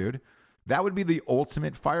it up, dude. That would be the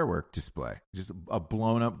ultimate firework display. Just a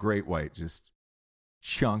blown up great white, just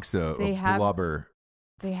chunks of blubber.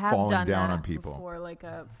 They have falling done down that on people. Before, like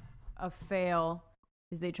a fail,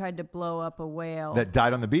 is they tried to blow up a whale that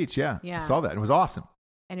died on the beach. Yeah, I saw that. It was awesome.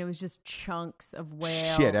 And it was just chunks of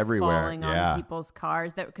whale shit everywhere, falling on people's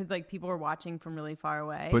cars. That because like people were watching from really far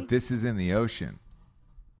away. But this is in the ocean,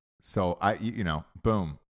 so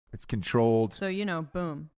boom, it's controlled. So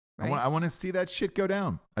boom. Right? I want to see that shit go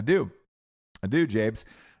down. I do, Jabes.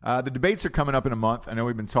 The debates are coming up in a month. I know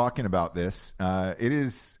we've been talking about this.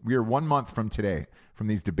 We are 1 month from today from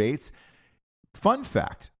these debates. Fun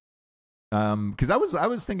fact, because I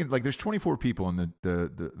was thinking like there's 24 people in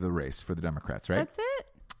the race for the Democrats, right? That's it.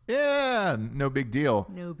 Yeah, no big deal.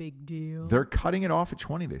 No big deal. They're cutting it off at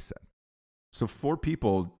 20. They said so. 4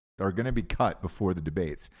 people are going to be cut before the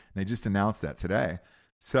debates. And they just announced that today.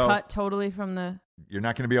 So cut totally from the. You're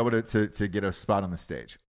not going to be able to get a spot on the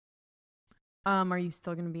stage. Are you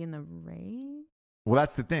still going to be in the race? Well,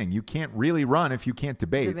 that's the thing. You can't really run if you can't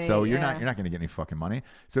debate. So you're not going to get any fucking money.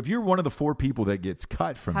 So if you're one of the 4 people that gets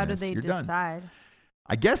cut from How this, do they you're decide? Done.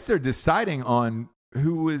 I guess they're deciding on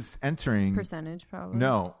who is entering. Percentage, probably.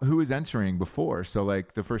 No, who is entering before. So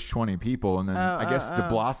like the first 20 people, and then I guess de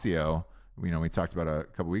Blasio. We talked about a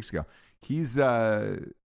couple weeks ago. He's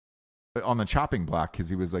on the chopping block because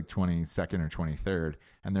he was like 22nd or 23rd,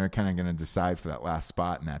 and they're kind of going to decide for that last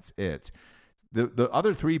spot, and that's it. The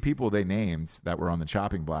other 3 people they named that were on the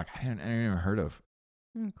chopping block, I hadn't even heard of.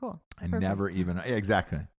 Cool. I never even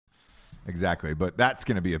exactly. But that's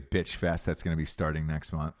going to be a bitch fest. That's going to be starting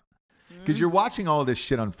next month because you're watching all of this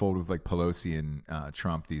shit unfold with like Pelosi and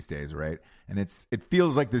Trump these days, right? And it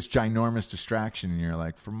feels like this ginormous distraction, and you're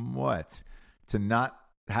like, from what? To not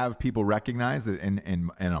have people recognize that in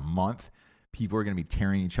a month people are going to be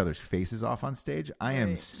tearing each other's faces off on stage. I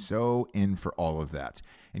am so in for all of that.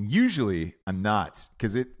 And usually I'm not,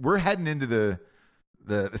 because we're heading into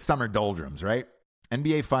the summer doldrums, right?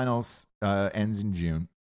 NBA Finals ends in June.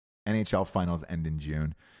 NHL Finals end in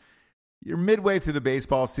June. You're midway through the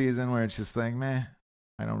baseball season where it's just like, meh,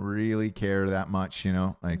 I don't really care that much,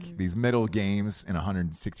 Like these middle games in a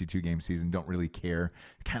 162-game season don't really care.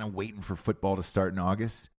 Kind of waiting for football to start in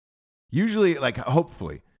August. Usually, like,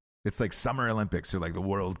 hopefully, it's like Summer Olympics or like the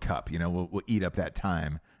World Cup. We'll eat up that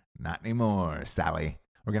time. Not anymore, Sally.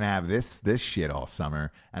 We're going to have this shit all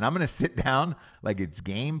summer. And I'm going to sit down like it's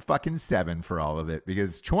game fucking 7 for all of it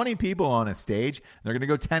because 20 people on a stage, they're going to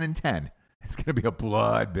go 10 and 10. It's going to be a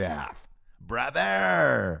bloodbath.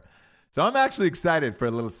 Brother. So I'm actually excited for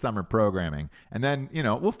a little summer programming. And then,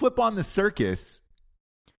 we'll flip on the circus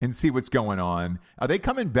and see what's going on. Are they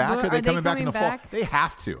coming back? Are they coming back in the fall? They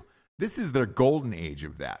have to. This is their golden age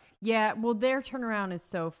of that. Yeah, well, their turnaround is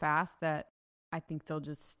so fast that I think they'll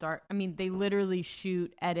just start. I mean, they literally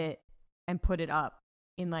shoot, edit, and put it up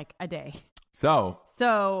in like a day.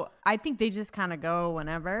 So I think they just kind of go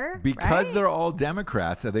whenever. Because right? they're all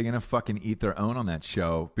Democrats, are they going to fucking eat their own on that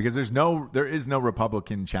show? Because there is no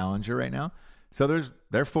Republican challenger right now. So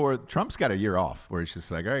therefore Trump's got a year off where he's just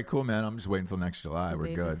like, all right, cool, man. I'm just waiting until next July.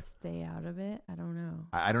 We're good. Just stay out of it. I don't know.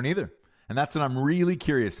 I don't either. And that's what I'm really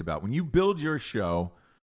curious about. When you build your show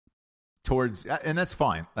towards, and that's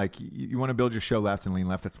fine. Like you want to build your show left and lean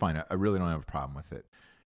left. That's fine. I really don't have a problem with it.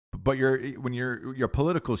 But when your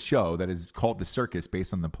political show that is called the circus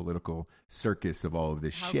based on the political circus of all of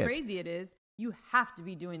this shit. How crazy it is. You have to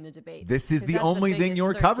be doing the debate. This is the only thing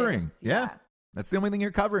you're covering. Yeah. That's the only thing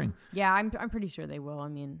you're covering. Yeah, I'm pretty sure they will. I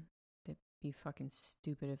mean, they'd be fucking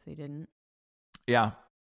stupid if they didn't. Yeah.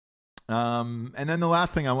 And then the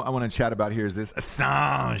last thing I want to chat about here is this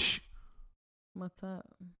Assange. What's up?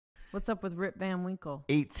 What's up with Rip Van Winkle?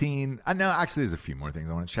 18. I know. Actually, there's a few more things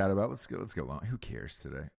I want to chat about. Let's go long. Who cares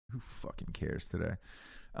today? Who fucking cares today?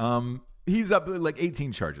 He's up like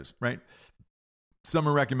 18 charges, right? Some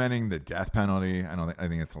are recommending the death penalty. I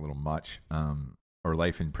think it's a little much, or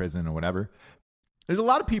life in prison or whatever. There's a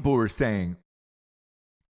lot of people who are saying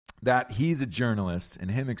that he's a journalist and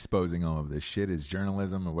him exposing all of this shit is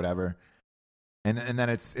journalism or whatever, and that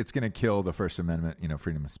it's going to kill the First Amendment,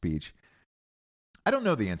 freedom of speech. I don't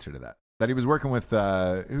know the answer to that. That he was working with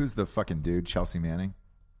who's the fucking dude, Chelsea Manning?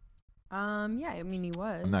 Yeah, I mean he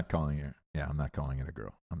was. I'm not calling it. Yeah, I'm not calling it a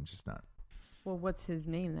girl. I'm just not. Well, what's his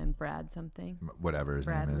name then? Brad something. Whatever his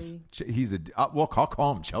name is. He's I'll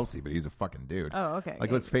call him Chelsea, but he's a fucking dude. Oh, okay.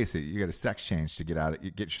 Like, let's face it. You got a sex change to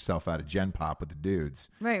get yourself out of Gen Pop with the dudes.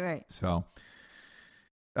 Right. So,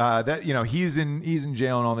 that he's in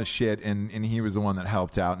jail and all this shit, and he was the one that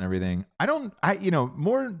helped out and everything.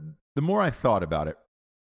 The more I thought about it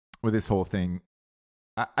with this whole thing,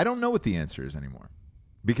 I don't know what the answer is anymore,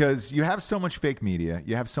 because you have so much fake media,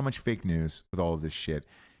 you have so much fake news with all of this shit.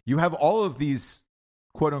 You have all of these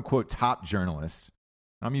quote unquote top journalists.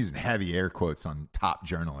 I'm using heavy air quotes on top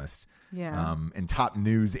journalists. Yeah. And top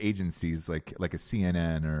news agencies like a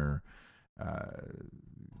CNN or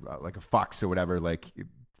like a Fox or whatever. Like,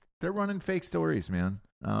 they're running fake stories, man.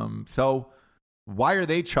 So why are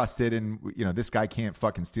they trusted? And this guy can't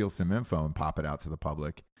fucking steal some info and pop it out to the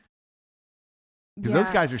public. Because those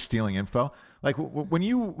guys are stealing info. Like when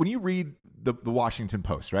you read the Washington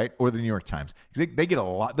Post, right, or the New York Times, because they get a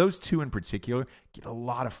lot. Those two in particular get a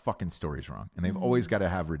lot of fucking stories wrong, and they've always got to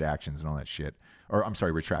have redactions and all that shit. Or I'm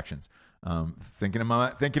sorry, retractions. Thinking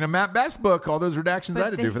of Matt Best's book, all those redactions I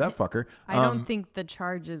had to do for that fucker. I don't think the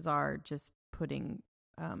charges are just putting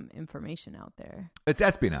information out there. It's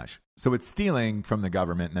espionage, so it's stealing from the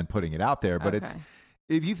government and then putting it out there. But it's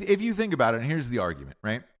if you think about it, and here's the argument,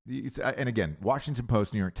 right? And again, Washington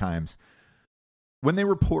Post, New York Times, when they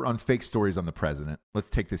report on fake stories on the president, let's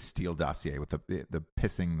take this Steele dossier with the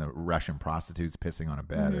pissing, the Russian prostitutes pissing on a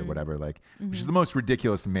bed or whatever, which is the most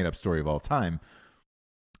ridiculous and made up story of all time.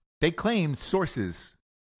 They claim sources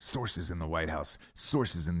in the White House,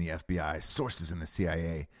 sources in the FBI, sources in the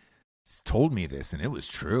CIA told me this, and it was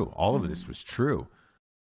true. All of this was true.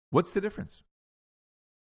 What's the difference?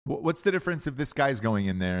 What's the difference if this guy's going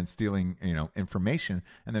in there and stealing, information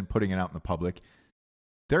and then putting it out in the public?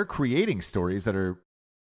 They're creating stories that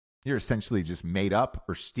you're essentially just made up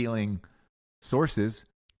or stealing sources.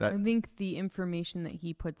 I think the information that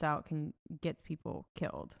he puts out gets people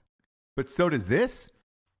killed. But so does this.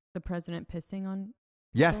 The president pissing on.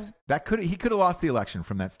 Yes, he could have lost the election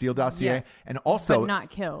from that Steele dossier, and also but not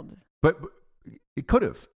killed. But it could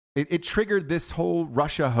have. It triggered this whole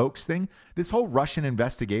Russia hoax thing. This whole Russian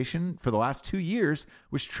investigation for the last 2 years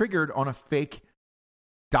was triggered on a fake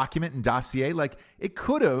document and dossier. Like, it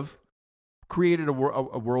could have created a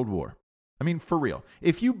world war. I mean, for real.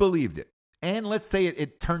 If you believed it, and let's say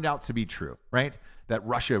it turned out to be true, right? That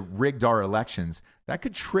Russia rigged our elections, that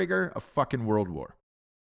could trigger a fucking world war.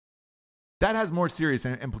 That has more serious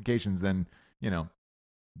implications than,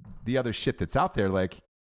 the other shit that's out there. Like,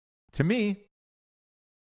 to me,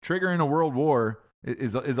 triggering a world war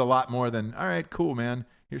is a lot more than, all right, cool, man.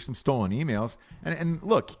 Here's some stolen emails. And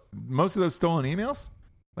look, most of those stolen emails,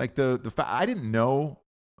 like I didn't know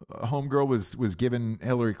a homegirl was giving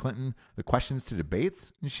Hillary Clinton the questions to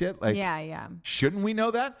debates and shit. Like, yeah. Shouldn't we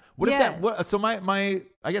know that? What if that? What? So my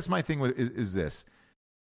I guess my thing is this: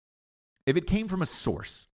 if it came from a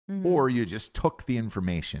source, or you just took the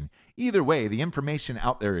information, either way, the information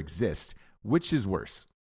out there exists. Which is worse?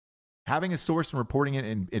 Having a source and reporting it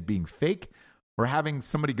and it being fake, or having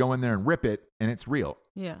somebody go in there and rip it and it's real?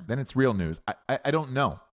 Yeah. Then it's real news. I don't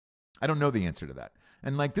know. I don't know the answer to that.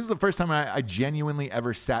 And like, this is the first time I genuinely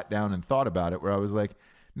ever sat down and thought about it, where I was like,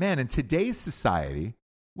 man, in today's society,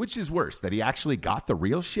 which is worse, that he actually got the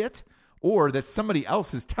real shit, or that somebody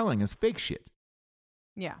else is telling us fake shit?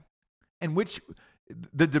 Yeah. And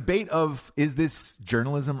the debate of, is this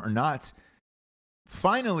journalism or not,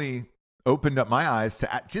 finally opened up my eyes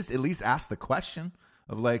to just at least ask the question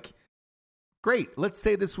of like, great, let's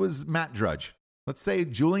say this was Matt Drudge. Let's say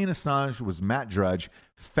Julian Assange was Matt Drudge,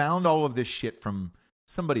 found all of this shit from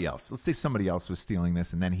somebody else. Let's say somebody else was stealing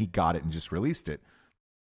this and then he got it and just released it.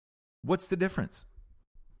 What's the difference?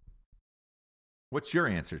 What's your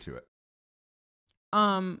answer to it?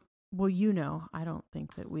 Well, I don't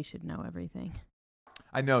think that we should know everything.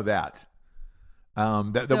 I know that.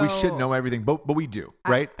 That we should know everything, but we do,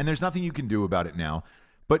 right? And there's nothing you can do about it now.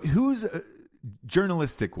 But who's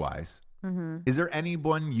journalistic wise? Is there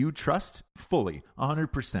anyone you trust fully,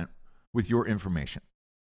 100% with your information?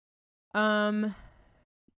 No,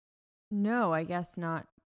 I guess not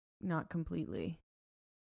completely.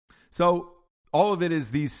 So all of it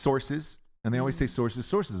is these sources, and they always say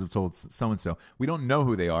sources have told so-and-so. We don't know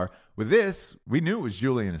who they are. With this, we knew it was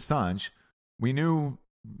Julian Assange. We knew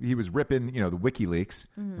he was ripping, the WikiLeaks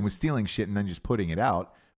and was stealing shit and then just putting it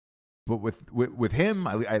out. But with him,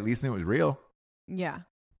 I at least knew it was real. Yeah.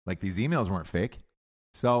 Like, these emails weren't fake.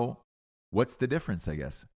 So what's the difference, I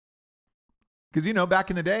guess? Because, back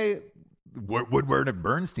in the day, Woodward and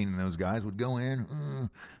Bernstein and those guys would go in,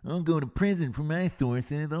 I'll go to prison for my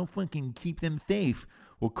sources. I'll fucking keep them safe.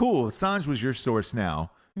 Well, cool. Assange was your source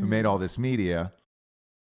now, who made all this media.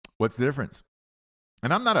 What's the difference?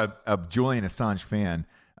 And I'm not a Julian Assange fan.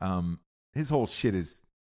 His whole shit is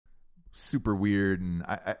super weird, and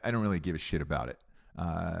I don't really give a shit about it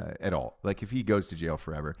at all. Like, if he goes to jail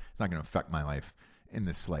forever, it's not going to affect my life in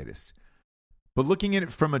the slightest. But looking at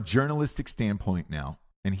it from a journalistic standpoint now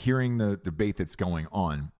and hearing the debate that's going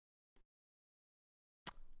on,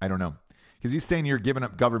 I don't know. Because he's saying you're giving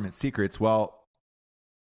up government secrets. Well,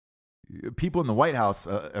 people in the White House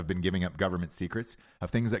have been giving up government secrets of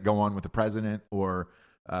things that go on with the president or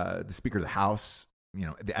the Speaker of the House,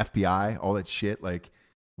 the FBI, all that shit. Like,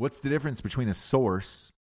 what's the difference between a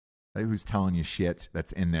source who's telling you shit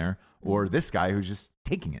that's in there or this guy who's just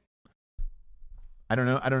taking it? I don't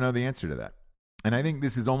know. I don't know the answer to that. And I think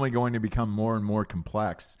this is only going to become more and more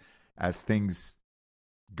complex as things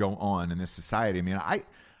go on in this society. I mean, I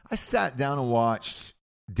sat down and watched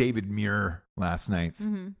David Muir last night.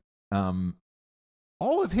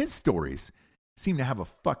 All of his stories seem to have a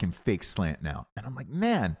fucking fake slant now. And I'm like,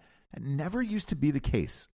 man, that never used to be the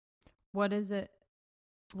case. What is it?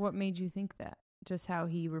 What made you think that? Just how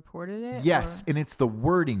he reported it? Yes, and it's the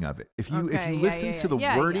wording of it. If you listen to the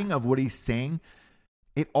wording of what he's saying,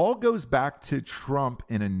 it all goes back to Trump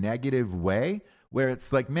in a negative way, where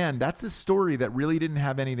it's like, man, that's a story that really didn't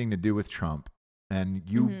have anything to do with Trump. And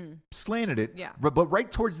you slanted it. Yeah. But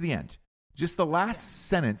right towards the end, just the last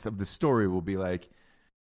sentence of the story will be like,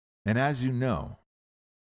 and as you know,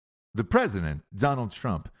 the president, Donald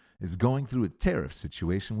Trump, is going through a tariff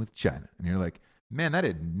situation with China. And you're like, man, that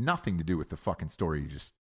had nothing to do with the fucking story you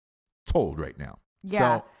just told right now.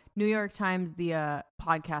 Yeah. So, New York Times, the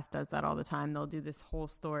podcast does that all the time. They'll do this whole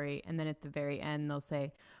story, and then at the very end, they'll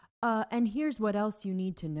say, and here's what else you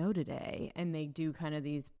need to know today. And they do kind of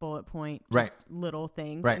these bullet point little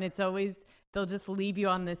things. Right. And it's always, they'll just leave you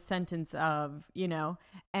on this sentence of,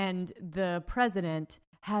 and the president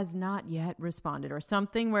has not yet responded or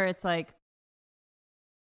something where it's like,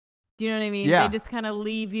 do you know what I mean? Yeah. They just kind of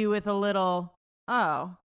leave you with a little,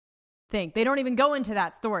 thing. They don't even go into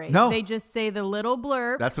that story. No. They just say the little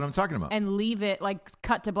blurb. That's what I'm talking about. And leave it like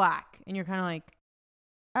cut to black. And you're kind of like,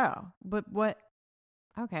 oh, but what?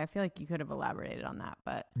 Okay, I feel like you could have elaborated on that.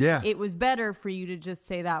 But yeah, it was better for you to just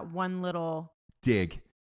say that one little dig.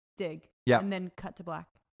 Yeah. And then cut to black.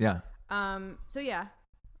 Yeah. So yeah,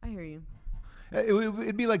 I hear you.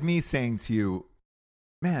 It'd be like me saying to you,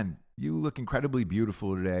 man, you look incredibly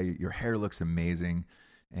beautiful today. Your hair looks amazing.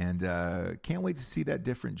 And can't wait to see that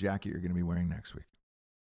different jacket you're going to be wearing next week.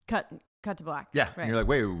 Cut to black. Yeah. Right. And you're like,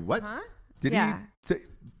 wait, what? Huh? Did he say?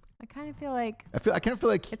 I kind of feel like. I kind of feel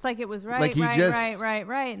like. It's like it was right, like he just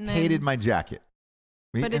right. And then, hated my jacket.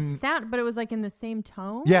 But it was like in the same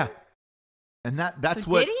tone. Yeah. And that's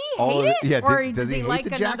so what did he hate it? Yeah, or does he hate like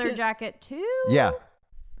the another jacket too? Yeah.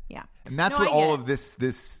 Yeah. And that's what all of this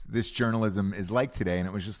journalism is like today. And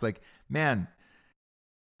it was just like, man,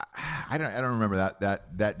 I don't remember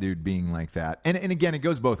that dude being like that. And again, it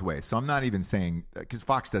goes both ways. So I'm not even saying, because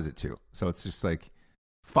Fox does it too. So it's just like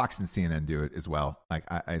Fox and CNN do it as well. Like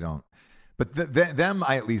I don't, but them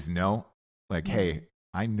I at least know. Like, hey,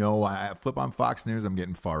 I know I flip on Fox News, I'm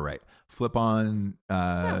getting far right. Flip on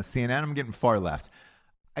CNN, I'm getting far left.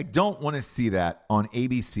 I don't want to see that on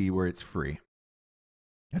ABC where it's free.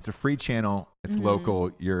 It's a free channel. It's local.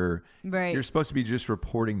 You're supposed to be just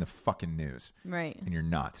reporting the fucking news. Right. And you're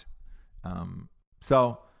not.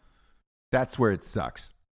 So that's where it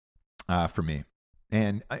sucks for me.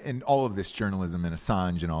 And all of this journalism and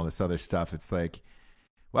Assange and all this other stuff, it's like,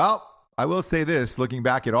 well, I will say this, looking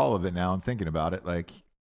back at all of it now and thinking about it, like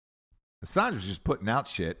Assange was just putting out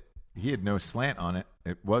shit. He had no slant on it.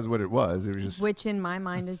 It was what it was. It was just, which in my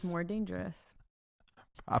mind is more dangerous.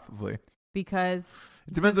 Probably. Because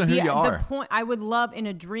it depends on who you are. The point, I would love, in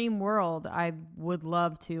a dream world, I would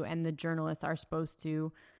love to, and the journalists are supposed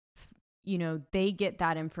to, they get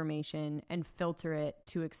that information and filter it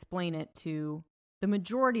to explain it to the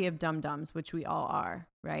majority of dum-dums, which we all are,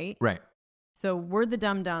 right? Right. So we're the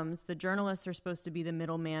dum-dums. The journalists are supposed to be the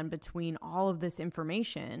middleman between all of this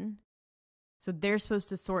information. So they're supposed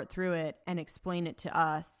to sort through it and explain it to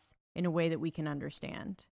us in a way that we can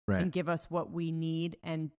understand. Right. And give us what we need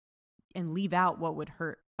and leave out what would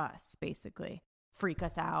hurt us, basically. Freak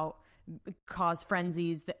us out, cause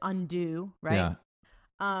frenzies that undo, right?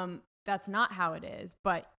 Yeah. That's not how it is.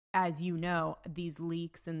 But as you know, these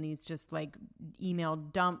leaks and these just like email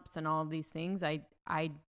dumps and all of these things,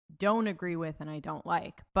 I don't agree with and I don't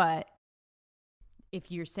like. But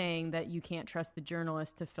if you're saying that you can't trust the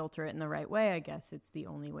journalist to filter it in the right way, I guess it's the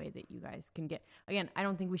only way that you guys can get. Again, I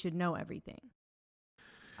don't think we should know everything.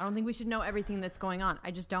 I don't think we should know everything that's going on.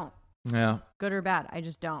 I just don't. Yeah. Good or bad, I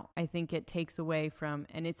just don't. I think it takes away from,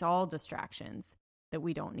 and it's all distractions that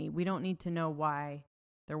we don't need. We don't need to know why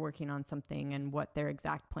they're working on something and what their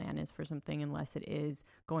exact plan is for something unless it is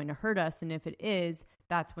going to hurt us. And if it is,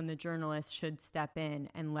 that's when the journalists should step in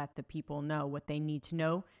and let the people know what they need to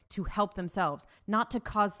know to help themselves, not to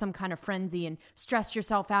cause some kind of frenzy and stress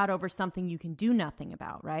yourself out over something you can do nothing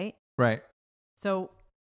about, right? Right. So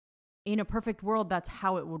in a perfect world, that's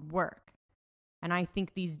how it would work. And I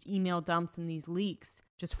think these email dumps and these leaks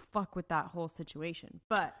just fuck with that whole situation.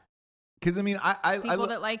 But because I mean, people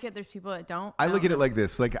that like it, there's people that don't. I look at it like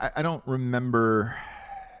this: like I don't remember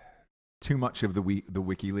too much of the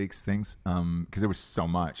WikiLeaks things because there was so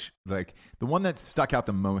much. Like the one that stuck out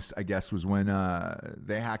the most, I guess, was when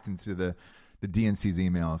they hacked into the DNC's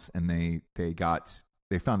emails and they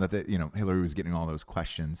found out that Hillary was getting all those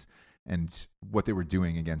questions and what they were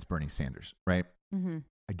doing against Bernie Sanders. Right? Mm-hmm.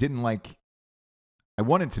 I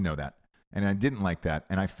wanted to know that, and I didn't like that,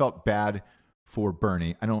 and I felt bad for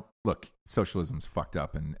Bernie. Socialism's fucked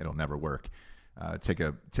up, and it'll never work. Take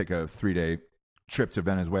a 3-day trip to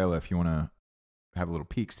Venezuela if you want to have a little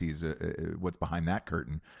peek, sees what's behind that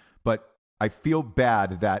curtain. But I feel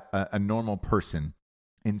bad that a normal person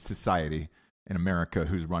in society in America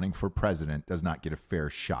who's running for president does not get a fair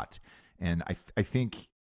shot, and I think.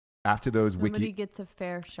 After those nobody gets a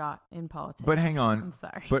fair shot in politics. But hang on. I'm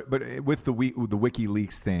sorry. But with the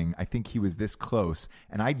WikiLeaks thing, I think he was this close.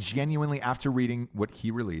 And I genuinely, after reading what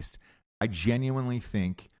he released, I genuinely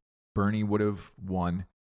think Bernie would have won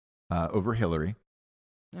over Hillary.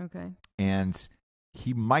 Okay. And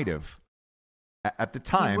he might have at the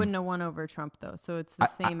time. He wouldn't have won over Trump though. So it's the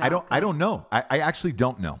same. I don't know. I actually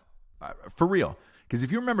don't know for real. Because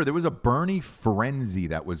if you remember, there was a Bernie frenzy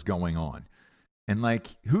that was going on. And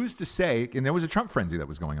who's to say, and there was a Trump frenzy that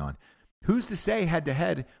was going on. Who's to say head to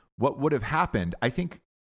head what would have happened? I think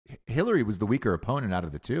Hillary was the weaker opponent out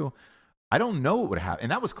of the two. I don't know what would have happened.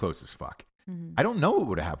 And that was close as fuck. Mm-hmm. I don't know what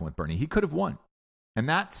would have happened with Bernie. He could have won. And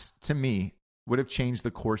that, to me, would have changed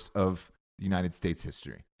the course of the United States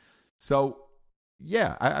history. So,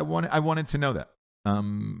 yeah, I wanted to know that.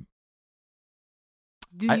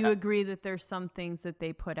 Do you agree that there's some things that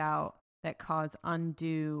they put out that cause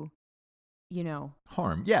undue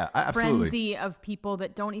harm? Yeah, absolutely. Frenzy of people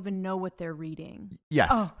that don't even know what they're reading. Yes.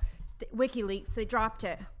 Oh, WikiLeaks, they dropped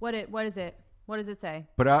it. What is it? What does it say?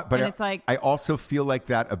 But it's like, I also feel like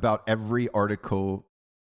that about every article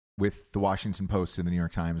with the Washington Post or the New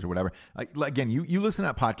York Times or whatever. Again, you listen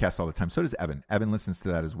to that podcast all the time. So does Evan. Evan listens to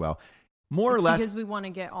that as well. More or less because we want to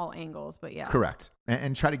get all angles, but yeah. Correct.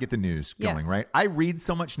 And try to get the news going, right? I read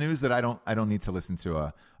so much news that I don't need to listen to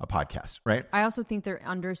a podcast, right? I also think they're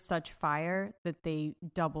under such fire that they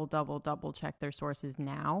double check their sources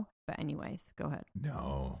now But anyways, go ahead.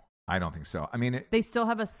 No, I don't think so. I mean, they still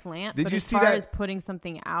have a slant. Did but you as see far that? as putting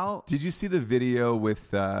something out? Did you see the video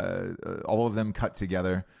with all of them cut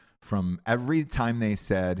together from every time they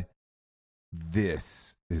said,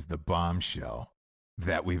 "This is the bombshell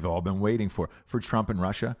that we've all been waiting for Trump and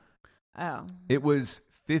Russia"? Oh, it was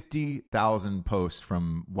 50,000 posts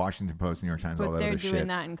from Washington Post, New York Times, but all that other shit. They're doing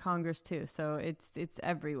that in Congress too, so it's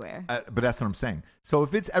everywhere. But that's what I'm saying. So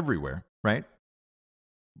if it's everywhere, right?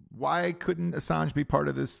 Why couldn't Assange be part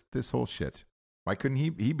of this whole shit? Why couldn't he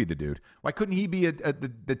be the dude? Why couldn't he be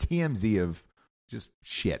the TMZ of just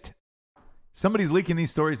shit? Somebody's leaking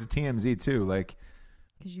these stories to TMZ too, like.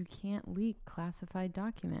 Because you can't leak classified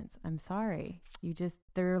documents. I'm sorry.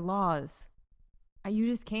 There are laws. You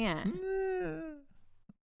just can't.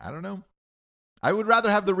 I don't know. I would rather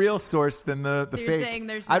have the real source than the so fake. You're saying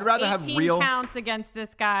there's I'd rather 18 have real counts against this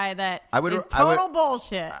guy that is total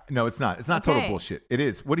bullshit. No, it's not. It's not total bullshit. It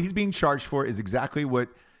is. What he's being charged for is exactly what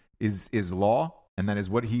is law, and that is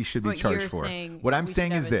what he should be charged for. What I'm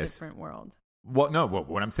saying is this. Different world. Well, no.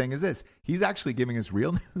 What I'm saying is this. He's actually giving us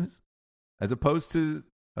real news, as opposed to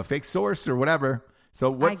a fake source or whatever.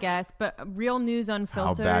 So I guess, but real news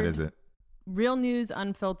unfiltered. How bad is it? Real news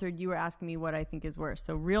unfiltered. You were asking me what I think is worse.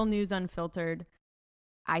 So real news unfiltered,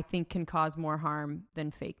 I think can cause more harm than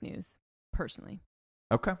fake news, personally.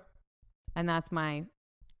 Okay. And that's my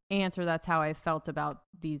answer. That's how I felt about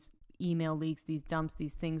these email leaks, these dumps,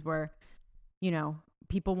 these things where,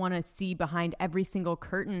 people want to see behind every single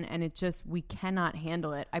curtain, and we cannot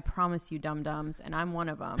handle it. I promise you, dum-dums, and I'm one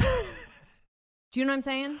of them. Do you know what I'm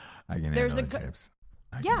saying? I can handle it, James.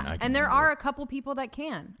 And there are a couple people that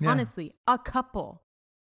can. Yeah. Honestly, a couple.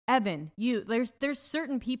 Evan, there's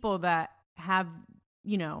certain people that have,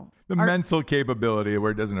 the mental capability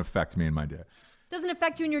where it doesn't affect me in my day. Doesn't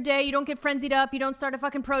affect you in your day. You don't get frenzied up. You don't start a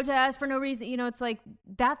fucking protest for no reason. It's like,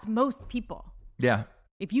 that's most people. Yeah.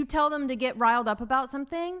 If you tell them to get riled up about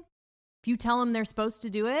something, if you tell them they're supposed to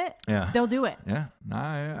do it, they'll do it. Yeah.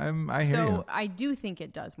 I hear you. So I do think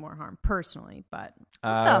it does more harm personally, but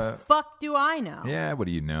what the fuck do I know? Yeah, what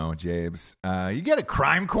do you know, James? You get a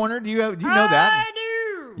crime corner? Do you know that? I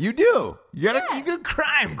do. You do. You get a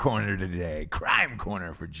crime corner today. Crime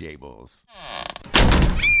corner for Jables.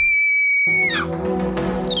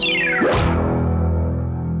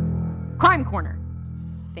 Crime corner.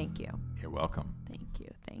 Thank you. You're welcome. Thank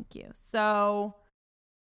you. So,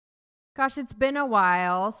 gosh, it's been a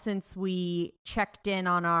while since we checked in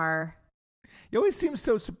on our... You always seem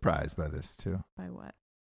so surprised by this, too. By what?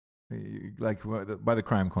 Like, by the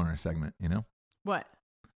crime corner segment, What?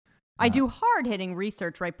 I do hard-hitting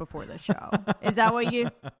research right before the show. Is that what you...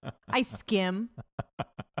 I skim.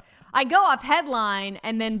 I go off headline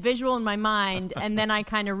and then visual in my mind, and then I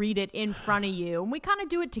kind of read it in front of you. And we kind of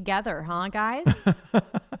do it together, huh, guys?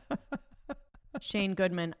 Shane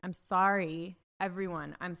Goodman, I'm sorry.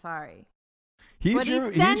 Everyone, I'm sorry. He sends me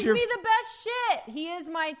the best shit. He is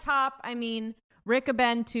my top. I mean, Rick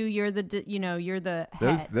Aben too. You're the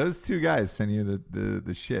head. Those two guys send you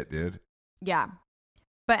the shit, dude. Yeah.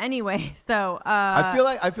 But anyway, so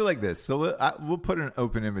I feel like this. So we'll put an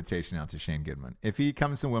open invitation out to Shane Goodman. If he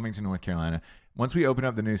comes to Wilmington, North Carolina, once we open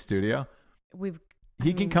up the new studio,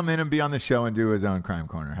 he can come in and be on the show and do his own crime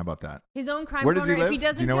corner. How about that? His own crime corner. Where does he live? If he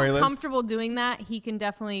doesn't feel he comfortable doing that, he can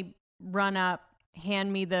definitely run up,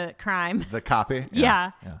 hand me the crime. The copy?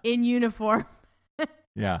 Yeah. In uniform.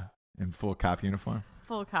 Yeah. In full cop uniform?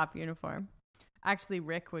 Full cop uniform. Actually,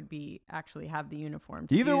 Rick would have the uniform.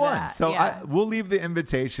 Either one. That. So we'll leave the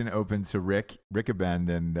invitation open to Rick Abend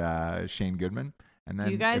and Shane Goodman. And then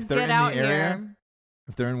you guys if they're get in out the area, here.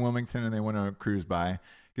 If they're in Wilmington and they want to cruise by,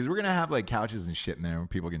 because we're going to have like couches and shit in there where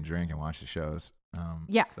people can drink and watch the shows.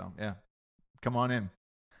 So, yeah. Come on in.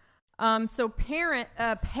 So Parrot.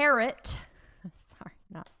 Sorry,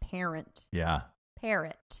 not parent. Yeah.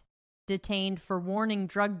 Parrot detained for warning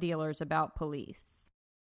drug dealers about police.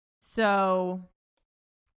 So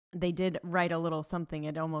they did write a little something.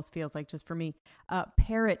 It almost feels like just for me.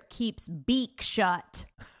 Parrot keeps beak shut.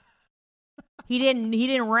 He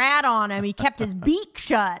didn't rat on him. He kept his beak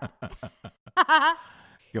shut.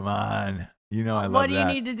 Come on. I love that. What do you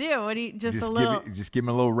need to do? Just give him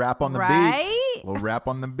a little rap on the beak. A little rap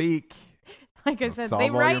on the beak. Like I said,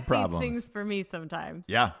 they write these things for me sometimes.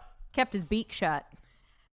 Yeah. Kept his beak shut.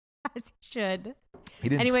 As he should. He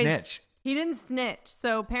didn't snitch. He didn't snitch.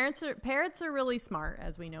 So parrots are really smart.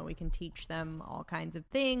 As we know, we can teach them all kinds of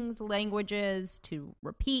things, languages, to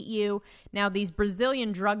repeat you. Now, these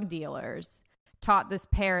Brazilian drug dealers taught this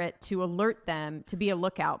parrot to alert them to be a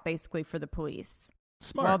lookout, basically, for the police.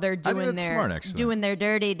 Smart. While they're doing their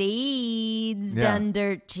dirty deeds, done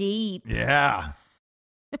dirt cheap. Yeah.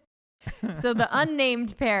 So the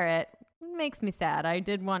unnamed parrot makes me sad. I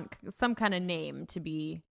did want some kind of name to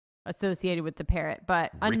be associated with the parrot,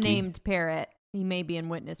 but Ricky. Unnamed parrot, he may be in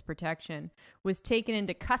witness protection, was taken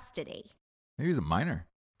into custody. Maybe he's a minor.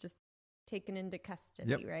 Just taken into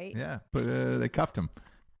custody, right? Yeah, but they cuffed him.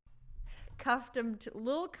 Cuffed him to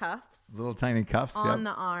little cuffs. Little tiny cuffs. On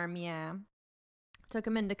the arm, yeah. Took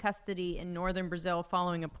him into custody in northern Brazil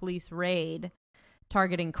following a police raid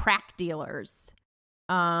targeting crack dealers.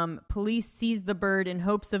 Police seized the bird in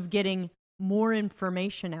hopes of getting more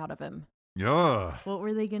information out of him. Yeah. What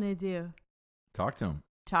were they going to do? Talk to him.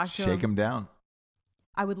 Shake him down.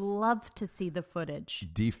 I would love to see the footage.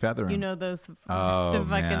 Defeather him. You know those the fucking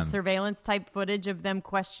man. surveillance type footage of them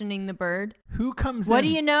questioning the bird? Who comes in? What do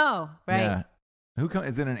you know? Right? Yeah.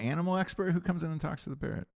 Is it an animal expert who comes in and talks to the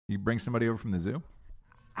parrot? You bring somebody over from the zoo?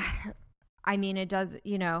 I mean, it does,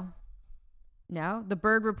 No, the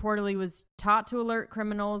bird reportedly was taught to alert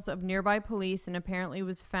criminals of nearby police and apparently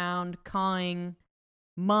was found calling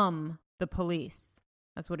Mum the police.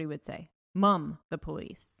 That's what he would say. Mum the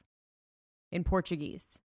police. In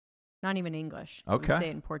Portuguese. Not even English. Okay. He would say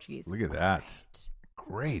it in Portuguese. Look at that.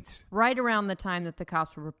 Great. Right around the time that the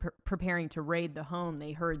cops were preparing to raid the home,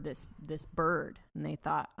 they heard this bird and they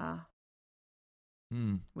thought,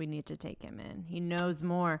 we need to take him in. He knows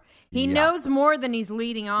more. He knows more than he's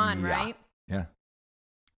leading on, right? Yeah.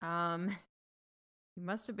 He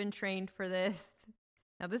must have been trained for this.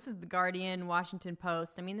 Now, this is the Guardian, Washington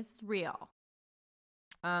Post. I mean, this is real.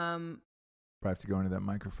 Probably have to go into that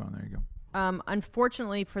microphone. There you go.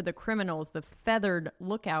 Unfortunately for the criminals, the feathered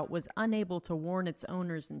lookout was unable to warn its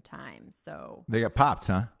owners in time. So they got popped,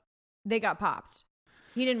 huh? They got popped.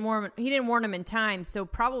 He didn't warn them in time. So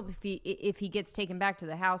probably if he gets taken back to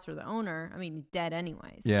the house or the owner, I mean, he's dead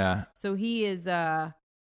anyways. Yeah. So he is. I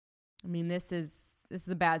mean, this is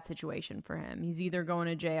a bad situation for him. He's either going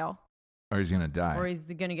to jail, or he's gonna die, or he's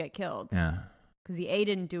gonna get killed. Yeah. Because he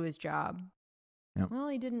didn't do his job. Yep. Well,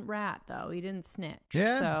 he didn't rat, though. He didn't snitch.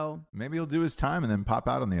 Yeah. So maybe he'll do his time and then pop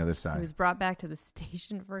out on the other side. He was brought back to the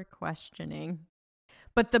station for questioning.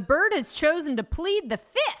 But the bird has chosen to plead the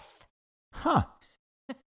fifth. Huh.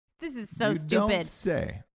 This is so stupid. Don't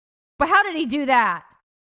say. But how did he do that?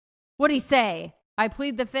 What'd he say? I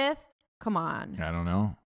plead the fifth? Come on. I don't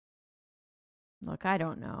know. Look, I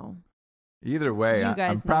don't know. Either way,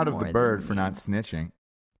 I'm proud of the bird for not snitching.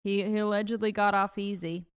 He allegedly got off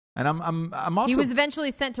easy. And I'm also. He was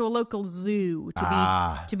eventually sent to a local zoo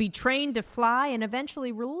to be trained to fly and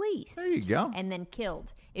eventually released. There you go. And then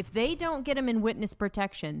killed. If they don't get him in witness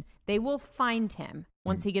protection, they will find him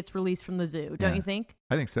once he gets released from the zoo. Don't you think?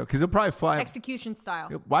 I think so. Because he'll probably fly. Execution style.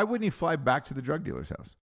 Why wouldn't he fly back to the drug dealer's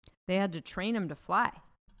house? They had to train him to fly.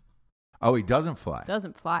 Oh, he doesn't fly.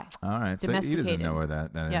 Doesn't fly. All right. So he doesn't know where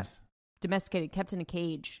that is. Domesticated, kept in a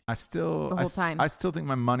cage. The whole time. I still think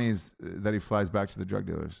my money's that he flies back to the drug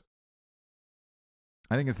dealers.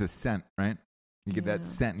 I think it's the scent, right? You get that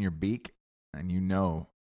scent in your beak, and you know.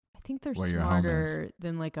 I think they're smarter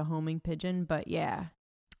than like a homing pigeon, but yeah.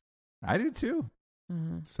 I do too.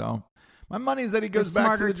 Mm-hmm. So my money is that he goes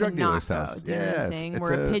back to the drug dealer's house. Yeah,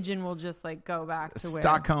 where a pigeon will just like go back to where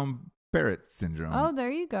Stockholm parrot syndrome. Oh,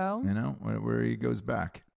 there you go. You know where he goes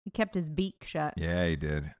back. He kept his beak shut. Yeah, he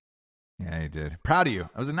did. Proud of you.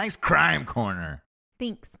 That was a nice crime corner.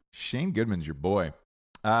 Thanks. Shane Goodman's your boy.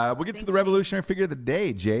 We'll get to the revolutionary figure of the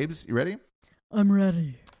day. Jabes, you ready? I'm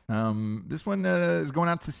ready. This one is going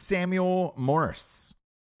out to Samuel Morse.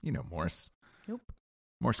 You know Morse. Nope.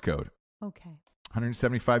 Morse code. Okay.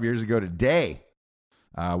 175 years ago today,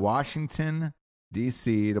 Washington,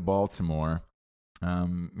 D.C. to Baltimore.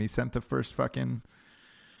 He sent the first fucking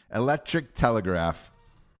electric telegraph.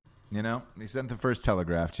 You know, he sent the first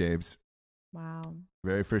telegraph, Jabes. Wow.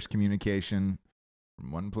 Very first communication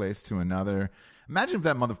from one place to another. Imagine if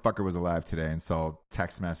that motherfucker was alive today and saw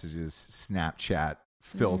text messages, Snapchat,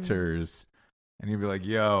 filters, and he'd be like,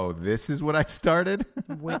 yo, this is what I started?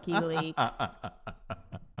 WikiLeaks.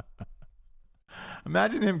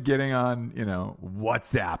 Imagine him getting on,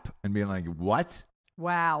 WhatsApp and being like, what?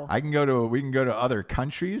 Wow. We can go to other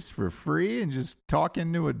countries for free and just talk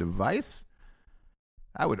into a device?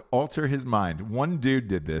 I would alter his mind. One dude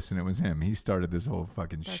did this, and it was him. He started this whole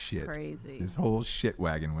fucking shit. That's crazy. This whole shit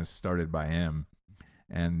wagon was started by him.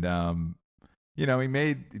 And, he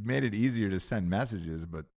made it easier to send messages.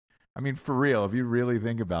 But, I mean, for real, if you really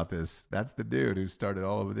think about this, that's the dude who started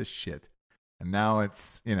all of this shit. And now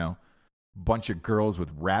it's, a bunch of girls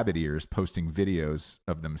with rabbit ears posting videos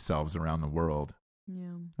of themselves around the world. Yeah.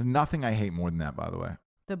 There's nothing I hate more than that, by the way.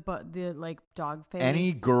 The like dog face.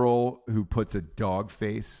 Any girl who puts a dog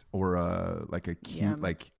face or a cute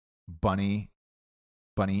like bunny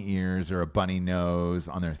bunny ears or a bunny nose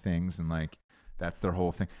on their things, and like that's their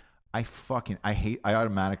whole thing. I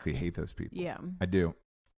automatically hate those people. Yeah. I do.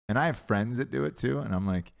 And I have friends that do it too, and I'm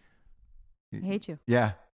like, I hate you.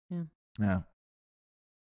 Yeah. Yeah. Yeah.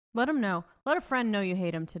 Let them know. Let a friend know you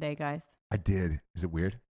hate him today, guys. I did. Is it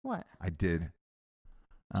weird? What? I did.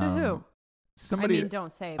 To who? Somebody. I mean,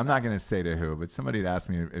 don't say. I'm not going to say to who, but somebody had asked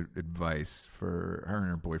me advice for her and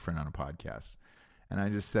her boyfriend on a podcast. And I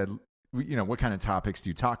just said, what kind of topics do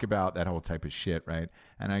you talk about? That whole type of shit, right?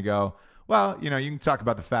 And I go, well, you can talk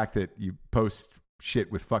about the fact that you post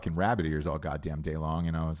shit with fucking rabbit ears all goddamn day long.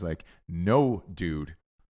 And I was like, no dude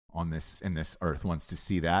in this earth wants to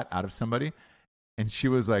see that out of somebody. And she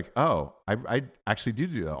was like, oh, I actually do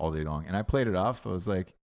that all day long. And I played it off. I was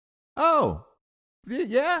like, oh,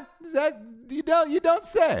 yeah, is that you don't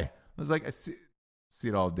say. I was like, I see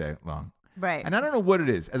it all day long. Right. And I don't know what it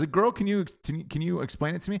is. As a girl, can you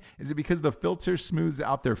explain it to me? Is it because the filter smooths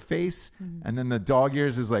out their face, and then the dog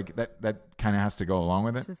ears is like that kind of has to go along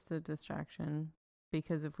with it? It's just a distraction,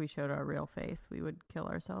 because if we showed our real face, we would kill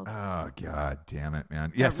ourselves. Oh God damn it,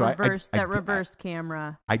 man! Yeah, that reversed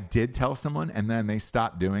camera. I did tell someone, and then they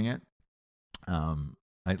stopped doing it.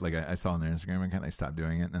 I saw on their Instagram account they stopped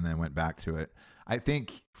doing it, and then they went back to it. I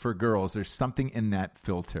think for girls, there's something in that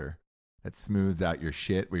filter that smooths out your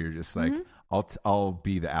shit, where you're just like, I'll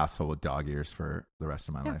be the asshole with dog ears for the rest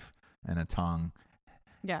of my life, and a tongue.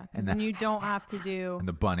 Yeah, because then you don't have to do and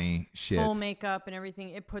the bunny shit, full makeup and everything.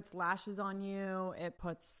 It puts lashes on you. It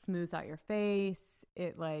smooths out your face.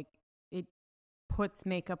 It puts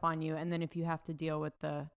makeup on you, and then if you have to deal with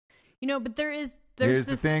the, but there's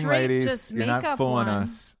the thing, straight, ladies. just You're not makeup fooling one.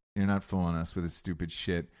 us. You're not fooling us with this stupid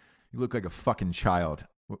shit. You look like a fucking child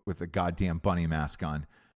with a goddamn bunny mask on.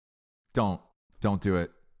 Don't do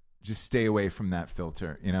it. Just stay away from that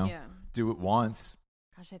filter. Yeah. Do it once.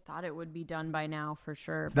 Gosh, I thought it would be done by now for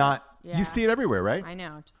sure. It's not. Yeah. You see it everywhere, right? I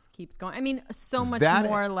know. It just keeps going. I mean, so much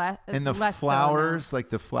more less. And the less flowers, so like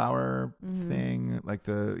the flower thing, like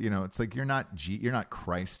the, it's like you're not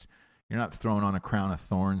Christ. You're not throwing on a crown of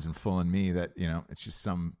thorns and fooling me that, it's just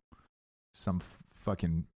some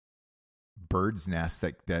fucking bird's nest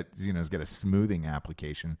that has got a smoothing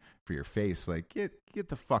application for your face. Like, get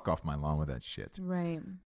the fuck off my lawn with that shit. Right.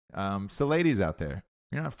 So ladies out there,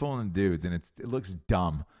 you're not fooling the dudes, and it looks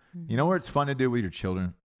dumb. You know where it's fun to do with your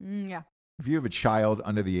children? Yeah. If you have a child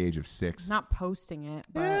under the age of 6. Not posting it,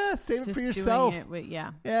 but save it for yourself.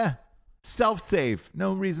 Yeah. Self-save.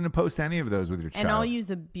 No reason to post any of those with your child. And I'll use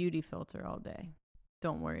a beauty filter all day.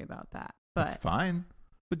 Don't worry about that. But that's fine.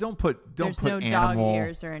 But don't put no animal dog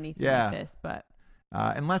ears or anything like this. But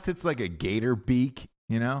unless it's like a gator beak,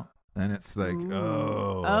 then it's like,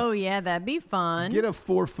 oh yeah, that'd be fun. Get a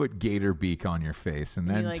 4-foot gator beak on your face and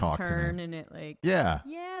then talk to me. Turn and it yeah,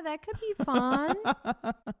 that could be fun.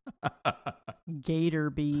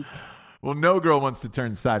 Gator beak. Well, no girl wants to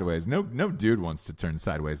turn sideways. No dude wants to turn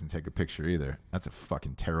sideways and take a picture either. That's a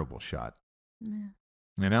fucking terrible shot.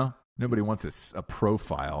 Yeah. Nobody wants a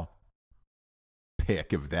profile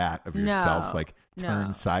pic of yourself, like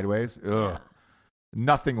turned sideways. Ugh. Yeah.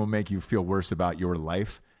 Nothing will make you feel worse about your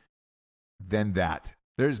life than that.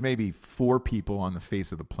 There's maybe 4 people on the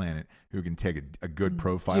face of the planet who can take a good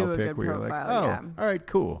profile pic where you're like, all right,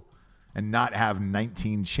 cool. And not have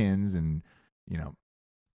 19 chins and,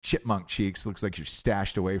 chipmunk cheeks. Looks like you're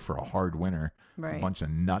stashed away for a hard winter. Right. A bunch of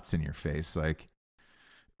nuts in your face. Like,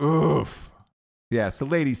 oof. Yeah, so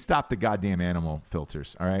ladies, stop the goddamn animal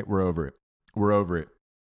filters. All right, we're over it.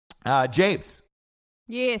 James.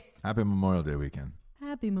 Yes. Happy Memorial Day weekend.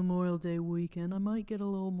 Happy Memorial Day weekend. I might get a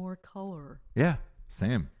little more color. Yeah,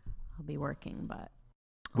 same. I'll be working, but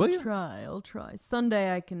I'll try.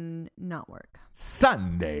 Sunday I can not work.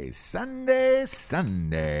 Sunday.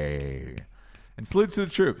 And salutes to the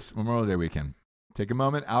troops. Memorial Day weekend. Take a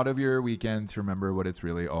moment out of your weekend to remember what it's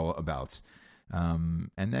really all about. And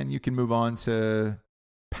then you can move on to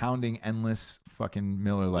pounding endless fucking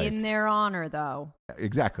Miller Lights. In their honor, though.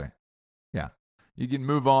 Exactly. Yeah. You can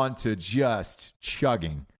move on to just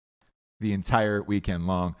chugging the entire weekend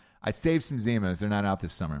long. I saved some Zimas. They're not out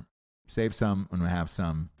this summer. Save some. I'm going to have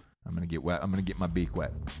some. I'm going to get wet. I'm going to get my beak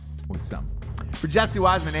wet with some. For Jesse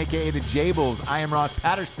Wiseman, a.k.a. the Jables, I am Ross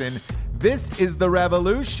Patterson. This is The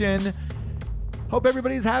Revolution. Hope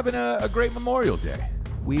everybody's having a great Memorial Day.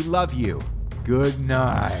 We love you. Good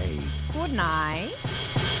night. Good night.